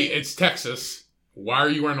fights. Hey, it's Texas. Why are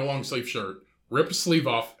you wearing a long sleeve shirt? Rip a sleeve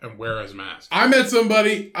off and wear his mask. I met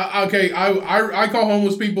somebody, I call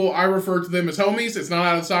homeless people, I refer to them as homies. It's not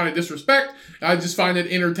out of sign of disrespect. I just find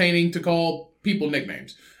it entertaining to call people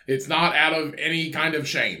nicknames. It's not out of any kind of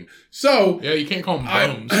shame. So... Yeah, you can't call them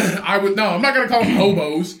bums. I'm not going to call them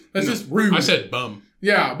hobos. That's just rude. I said bum.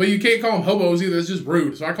 Yeah, but you can't call them hobos either. That's just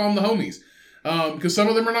rude. So I call them the homies. Because some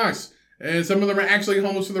of them are nice. And some of them are actually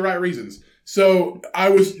homeless for the right reasons. So I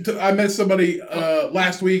met somebody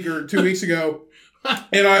last week or 2 weeks ago,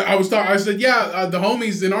 and I said, the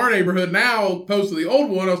homies in our neighborhood now, opposed to the old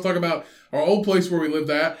one, I was talking about our old place where we lived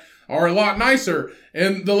at, are a lot nicer.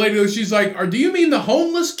 And the lady, she's like, do you mean the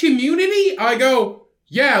homeless community? I go,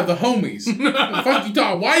 yeah, the homies. Fuck you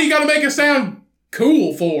talk. Why you gotta make it sound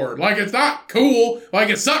cool for? Like, it's not cool. Like,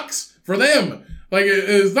 it sucks for them. Like,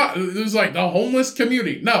 it's not, it's like the homeless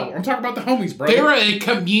community. No, I'm talking about the homies, bro. They're a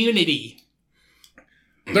community.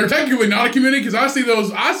 They're technically not a community because I see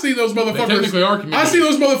those motherfuckers. They technically are community. I see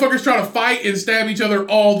those motherfuckers try to fight and stab each other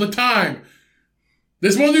all the time.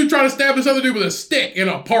 This one dude tried to stab this other dude with a stick in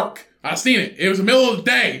a park. I seen it. It was the middle of the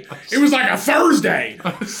day. It was like a Thursday.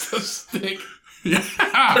 A stick. Yeah.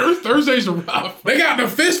 Thursdays are rough. They got in a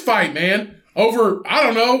fist fight, man. Over, I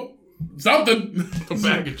don't know, something. A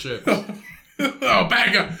bag of chips. a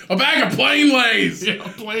bag of plain Lays. Yeah,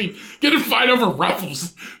 plain. Get a fight over Ruffles.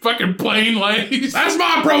 Fucking plain Lays. That's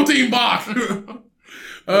my protein box.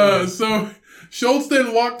 Schultz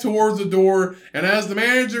then walked towards the door, and as the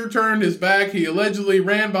manager turned his back, he allegedly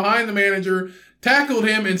ran behind the manager, tackled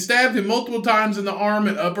him, and stabbed him multiple times in the arm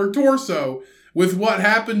and upper torso with what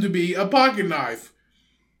happened to be a pocket knife.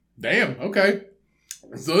 Damn, okay.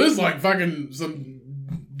 So this is like fucking some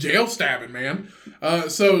jail stabbing, man. He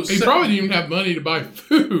probably didn't even have money to buy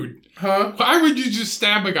food. Huh? Why would you just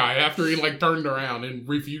stab a guy after he turned around and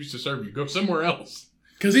refused to serve you? Go somewhere else.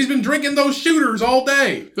 Because he's been drinking those shooters all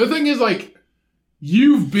day. The thing is,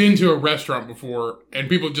 you've been to a restaurant before and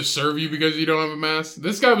people just serve you because you don't have a mask.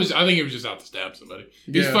 This guy I think he was just out to stab somebody.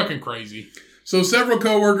 He's fucking crazy. So several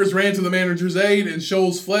coworkers ran to the manager's aid and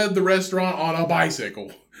Scholes fled the restaurant on a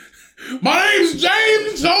bicycle. My name's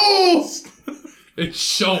James Schultz! It's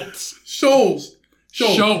Schultz.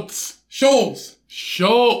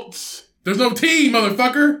 Schultz. There's no T,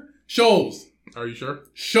 motherfucker. Schultz. Are you sure?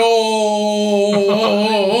 Schultz.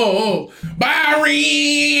 Barry.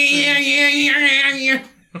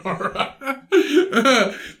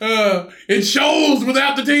 It's Schultz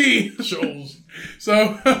without the T. Schultz.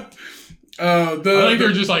 So, I think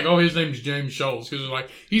they're just his name's James Schultz because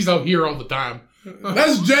he's out here all the time.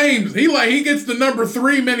 That's James. He gets the number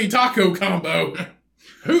 3 mini taco combo.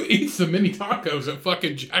 Who eats the mini tacos at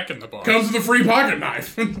fucking Jack in the Box? Comes with a free pocket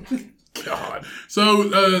knife. God. So,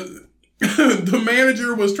 the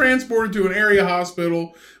manager was transported to an area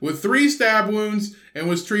hospital with 3 stab wounds and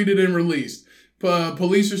was treated and released.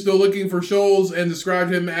 Police are still looking for Scholes and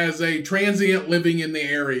described him as a transient living in the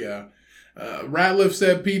area. Ratliff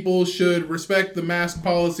said people should respect the mask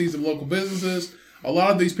policies of local businesses. A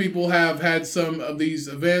lot of these people have had some of these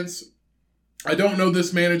events. I don't know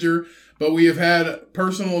this manager, but we have had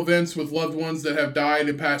personal events with loved ones that have died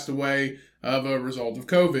and passed away of a result of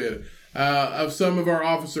COVID. As some of our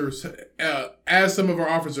officers have,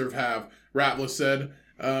 Ratliff said.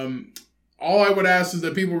 All I would ask is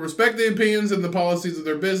that people respect the opinions and the policies of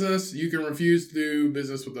their business. You can refuse to do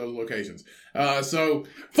business with those locations. So,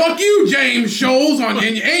 fuck you, James Scholes,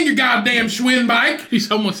 and your goddamn Schwinn bike. He's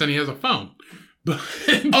homeless and he has a phone.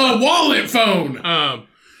 A wallet phone.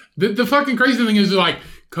 The fucking crazy thing is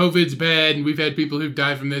COVID's bad and we've had people who've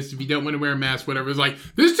died from this. If you don't want to wear a mask, whatever. It's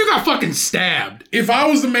this dude got fucking stabbed. If I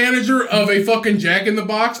was the manager of a fucking Jack in the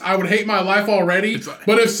Box, I would hate my life already.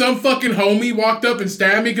 But if some fucking homie walked up and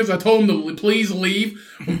stabbed me because I told him to please leave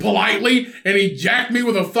politely and he jacked me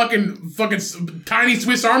with a fucking tiny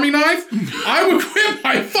Swiss Army knife, I would quit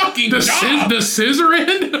my fucking job. The scissor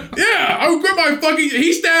end? Yeah, I would quit my fucking...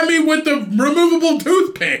 He stabbed me with the removable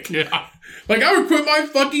toothpick. Yeah. I would quit my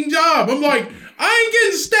fucking job. I'm I ain't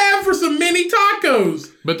getting stabbed for some mini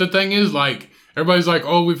tacos. But the thing is, everybody's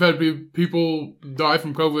oh, we've had people die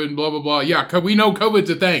from COVID and blah, blah, blah. Yeah, we know COVID's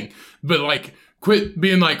a thing. But, quit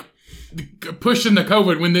being, pushing the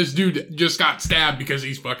COVID when this dude just got stabbed because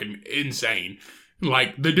he's fucking insane.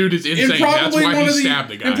 The dude is insane. That's why he stabbed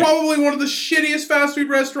the guy. And probably one of the shittiest fast food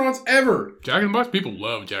restaurants ever. Jack in the Box? People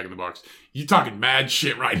love Jack in the Box. You talking mad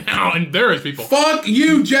shit right now, and there is people. Fuck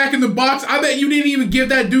you, Jack in the Box. I bet you didn't even give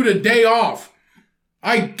that dude a day off.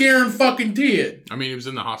 I guarantee it. I mean, he was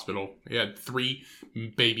in the hospital. He had 3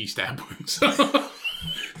 baby stab wounds.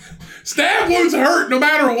 Stab wounds hurt no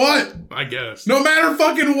matter what. I guess. No matter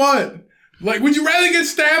fucking what. Would you rather get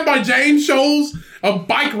stabbed by James Scholes, a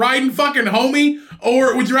bike riding fucking homie,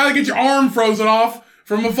 or would you rather get your arm frozen off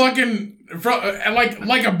from a fucking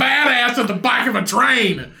like a badass at the back of a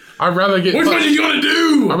train? I'd rather get... Which one you gonna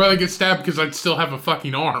do? I'd rather get stabbed because I'd still have a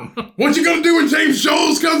fucking arm. What you gonna do when James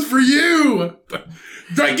Scholes comes for you?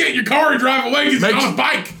 Get in your car and drive away because he's on a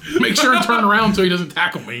bike. Make sure and turn around so he doesn't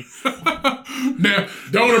tackle me. Now,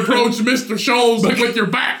 don't approach Mr. Scholes with your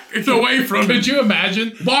back. It's away from him. Could you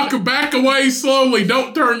imagine? Walk back away slowly.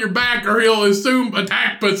 Don't turn your back or he'll assume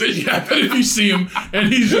attack position. Yeah, but if you see him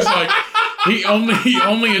and he's just he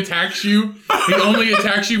only attacks you. He only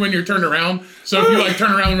attacks you when you're turned around. So if you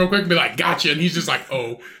turn around real quick and be gotcha, and he's just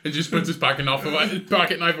oh, and just puts his pocket knife away and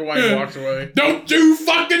walks away. Don't you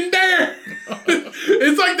fucking dare!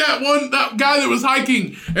 It's that guy that was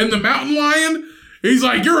hiking and the mountain lion. He's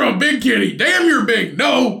you're a big kitty. Damn, you're big.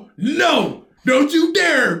 No, don't you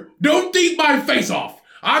dare. Don't eat my face off.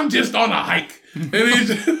 I'm just on a hike. And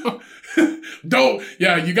he's you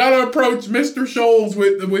gotta approach Mr. Scholes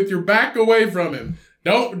with your back away from him.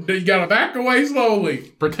 You gotta back away slowly.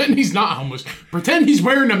 Pretend he's not homeless. Pretend he's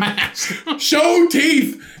wearing a mask. Show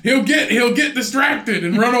teeth. He'll get distracted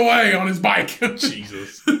and run away on his bike.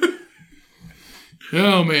 Jesus.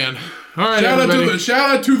 Oh man. All right. Shout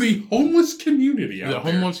out to the homeless community out there.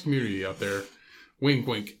 The homeless community out there. Wink,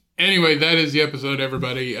 wink. Anyway, that is the episode,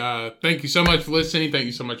 everybody. Thank you so much for listening. Thank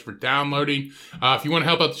you so much for downloading. If you want to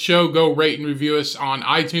help out the show, go rate and review us on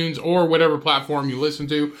iTunes or whatever platform you listen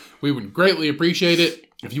to. We would greatly appreciate it.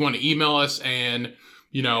 If you want to email us and,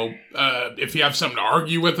 if you have something to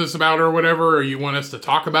argue with us about or whatever, or you want us to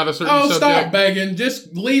talk about a certain subject. Oh, stop begging.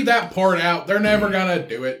 Just leave that part out. They're never going to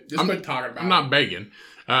do it. Just quit talking about it. I'm not begging.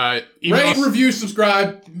 Rate, review,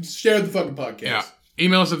 subscribe, share the fucking podcast. Yeah.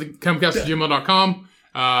 Email us at thecomcast@gmail.com.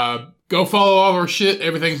 Go follow all our shit.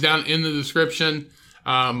 Everything's down in the description.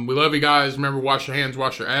 We love you guys. Remember, wash your hands,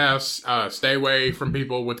 wash your ass. Stay away from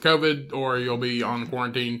people with COVID or you'll be on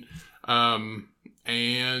quarantine.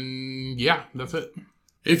 And yeah, that's it.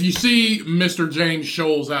 If you see Mr. James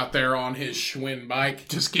Scholes out there on his Schwinn bike,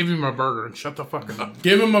 just give him a burger and shut the fuck up.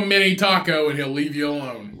 Give him a mini taco and he'll leave you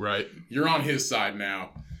alone. Right. You're on his side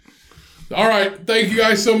now. All right. Thank you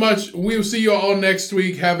guys so much. We'll see you all next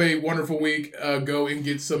week. Have a wonderful week. Go and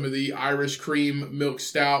get some of the Irish Cream Milk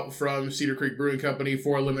Stout from Cedar Creek Brewing Company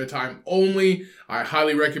for a limited time only. I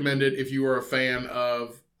highly recommend it if you are a fan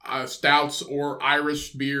of stouts or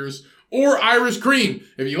Irish beers. Or Irish cream.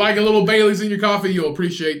 If you like a little Bailey's in your coffee, you'll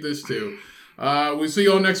appreciate this too. We'll see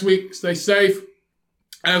you all next week. Stay safe.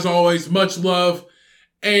 As always, much love.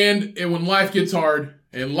 And when life gets hard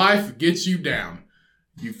and life gets you down,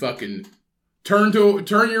 you fucking turn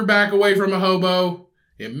your back away from a hobo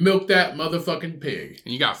and milk that motherfucking pig.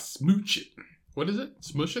 And you got Smoosh-it. What is it?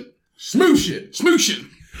 Smoosh-it? Smoosh-it. Smoosh-it.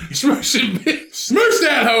 Smoosh-it. Smoosh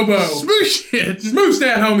that hobo. Smoosh-it. Smoosh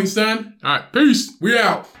that homie, son. All right. Peace. We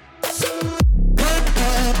out. So